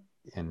música.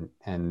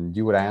 And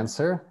you would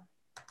answer?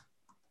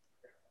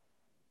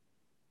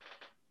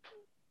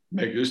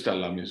 Me gusta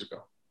la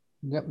música.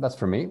 Yep, that's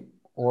for me.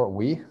 Or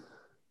we.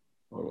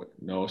 Oh,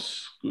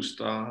 nos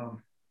gusta.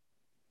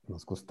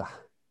 Nos gusta.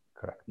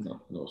 Correct.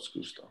 No, nos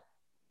gusta.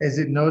 Is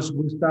it nos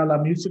gusta la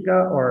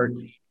música or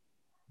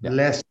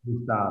les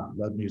gusta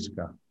la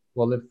música?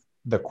 Well, if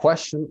the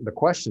question,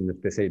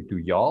 if they say, do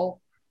y'all,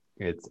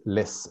 it's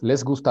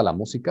les gusta la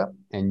música,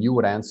 and you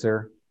would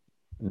answer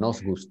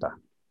nos gusta.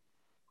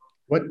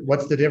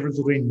 What's the difference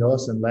between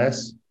nos and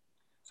les?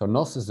 So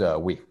nos is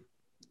we.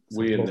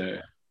 So We in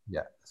there.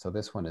 Yeah. So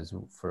this one is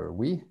for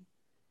we.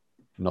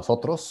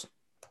 Nosotros.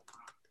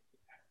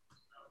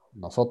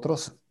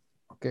 Nosotros.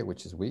 Okay,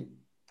 which is we.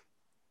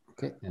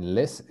 Okay, and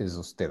les is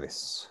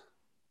ustedes.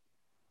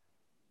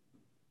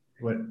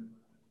 What?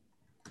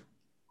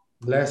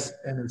 Les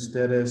and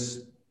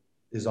ustedes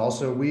is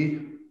also we.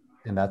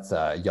 And that's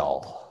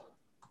y'all.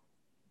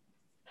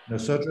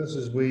 Nosotros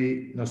is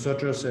we.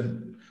 Nosotros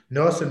and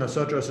nos and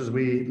nosotros is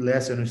we.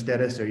 Les and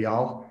ustedes are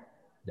y'all.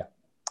 Yeah.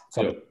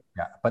 So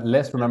yeah, but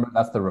les, remember,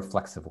 that's the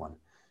reflexive one.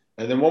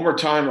 And then one more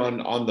time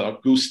on the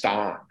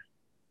gustan.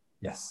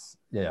 Yes.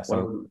 Yeah.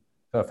 So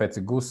if it's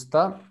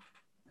gusta,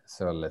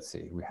 so let's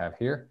see, we have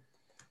here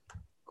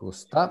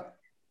gusta.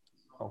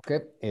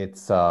 Okay,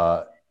 it's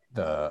the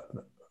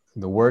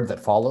word that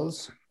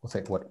follows. We'll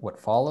say what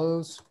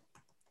follows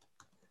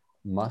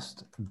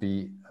must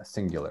be a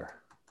singular.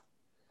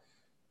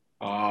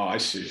 Oh, I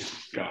see.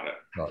 Got it.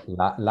 So,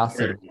 la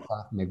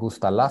cerveza, me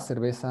gusta la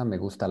cerveza, me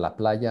gusta la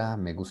playa,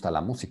 me gusta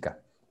la música.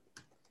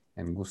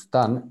 And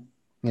gustan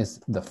is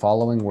the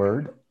following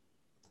word.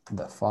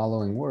 The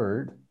following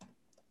word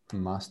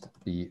must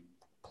be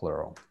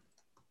plural.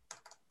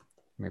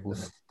 Me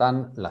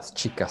gustan las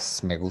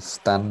chicas, me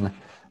gustan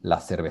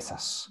las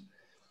cervezas.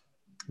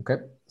 Okay,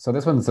 so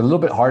this one's a little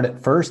bit hard at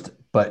first,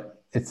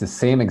 but it's the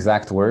same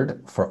exact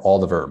word for all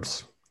the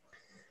verbs.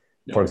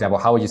 Yeah. For example,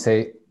 how would you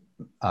say,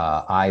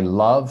 I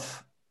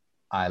love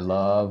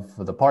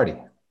the party?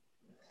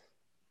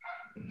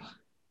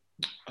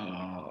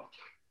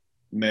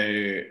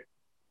 Me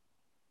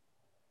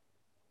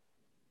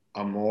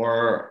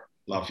amor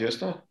la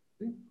fiesta?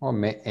 Or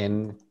me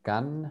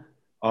encanta.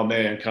 Oh, me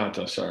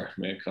encanta, sorry,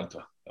 me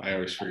encanta. I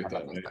always forget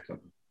that. Me encanta.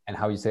 And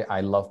how you say,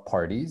 I love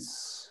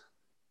parties?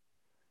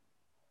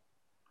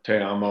 Te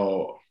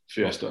amo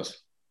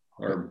fiestas.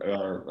 Okay.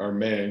 Or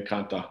me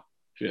encanta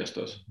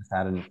fiestas.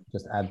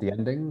 Just add the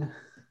ending.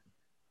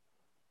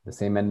 The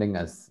same ending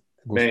as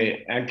gusto.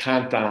 Me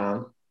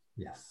encantan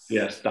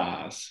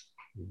fiestas.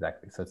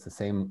 Exactly. So it's the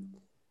same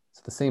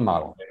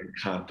model. Me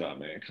encanta. I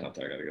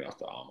gotta get off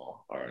the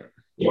amo. All right.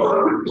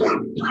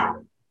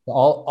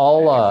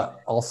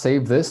 I'll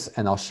save this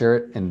and I'll share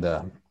it in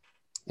the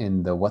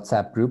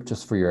WhatsApp group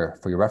just for your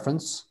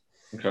reference.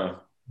 Okay.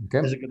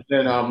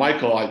 Then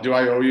Michael, do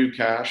I owe you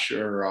cash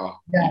or?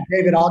 Yeah,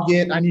 David,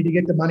 I need to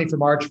get the money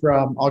from Arch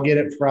I'll get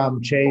it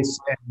from Chase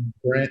and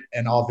Brent,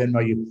 and I'll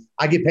Venmo you.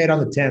 I get paid on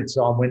the 10th,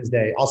 so on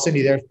Wednesday. I'll send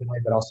you theirs tonight,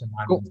 but I'll send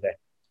mine Wednesday.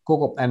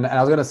 Cool. And I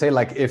was gonna say,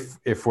 like,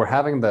 if we're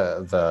having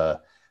the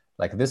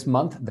like this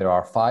month, there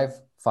are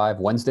five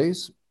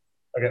Wednesdays.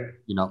 Okay.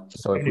 You know,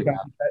 so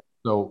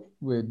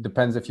it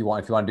depends if you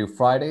want to do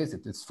Fridays.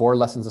 It's 4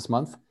 lessons this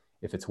month.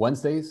 If it's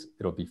Wednesdays,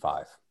 it'll be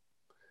 5.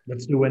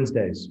 Let's do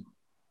Wednesdays.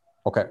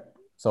 Okay.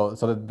 So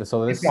this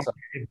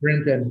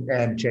Brent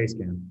and Chase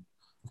can.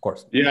 Of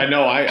course. Yeah,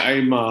 no,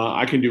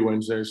 I can do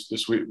Wednesdays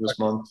this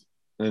month,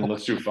 and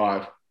let's do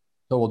 5.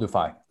 So we'll do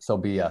 5. So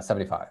it'll be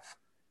 75.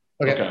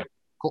 Okay.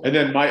 Cool. And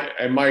then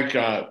Mike,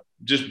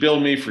 just bill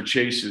me for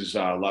Chase's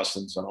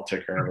lessons, and I'll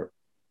take care of it.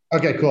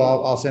 Okay, cool.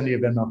 I'll send you a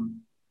Venmo.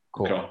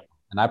 Cool. Okay.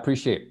 And I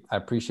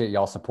appreciate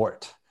y'all's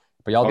support.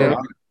 But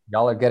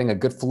y'all are getting a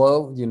good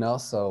flow, you know.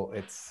 So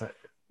it's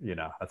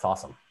that's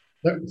awesome.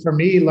 For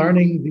me,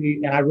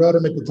 learning and I wrote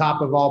them at the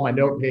top of all my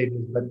note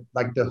pages, but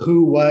like the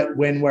who, what,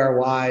 when, where,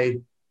 why,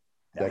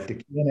 like the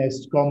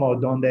quiénes,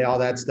 cómo, dónde, all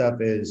that stuff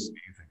is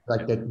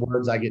like the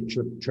words I get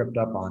tripped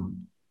up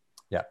on.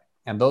 Yeah.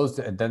 And those,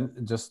 then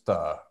just,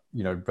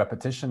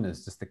 repetition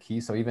is just the key.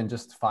 So even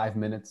just 5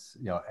 minutes,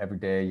 every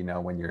day,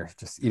 when you're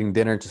just eating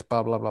dinner, just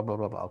blah, blah, blah, blah,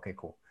 blah, blah. Okay,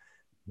 cool.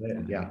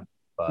 Yeah.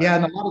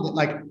 And a lot of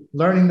like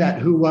learning that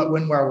who, what,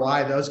 when, where,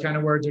 why, those kind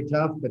of words are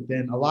tough, but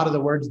then a lot of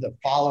the words that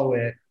follow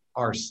it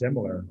are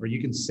similar, or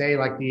you can say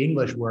like the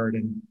English word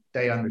and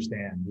they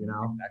understand,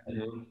 Exactly.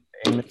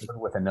 The English word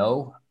with an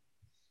O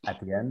at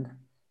the end,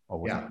 or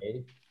with an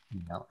A,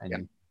 and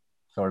you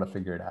sort of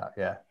figure it out.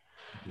 Yeah.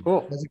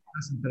 Cool. That's a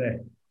lesson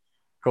today.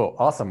 Cool.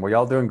 Awesome. Well,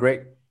 y'all doing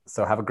great.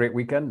 So have a great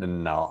weekend,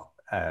 and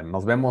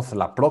nos vemos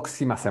la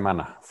próxima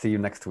semana. See you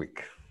next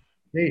week.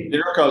 Sí.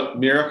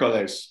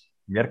 Miércoles.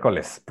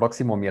 Miércoles,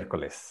 próximo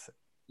miércoles.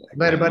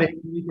 Later, buddy.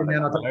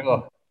 Hasta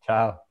luego.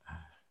 Chao.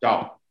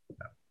 Ciao.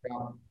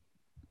 Ciao.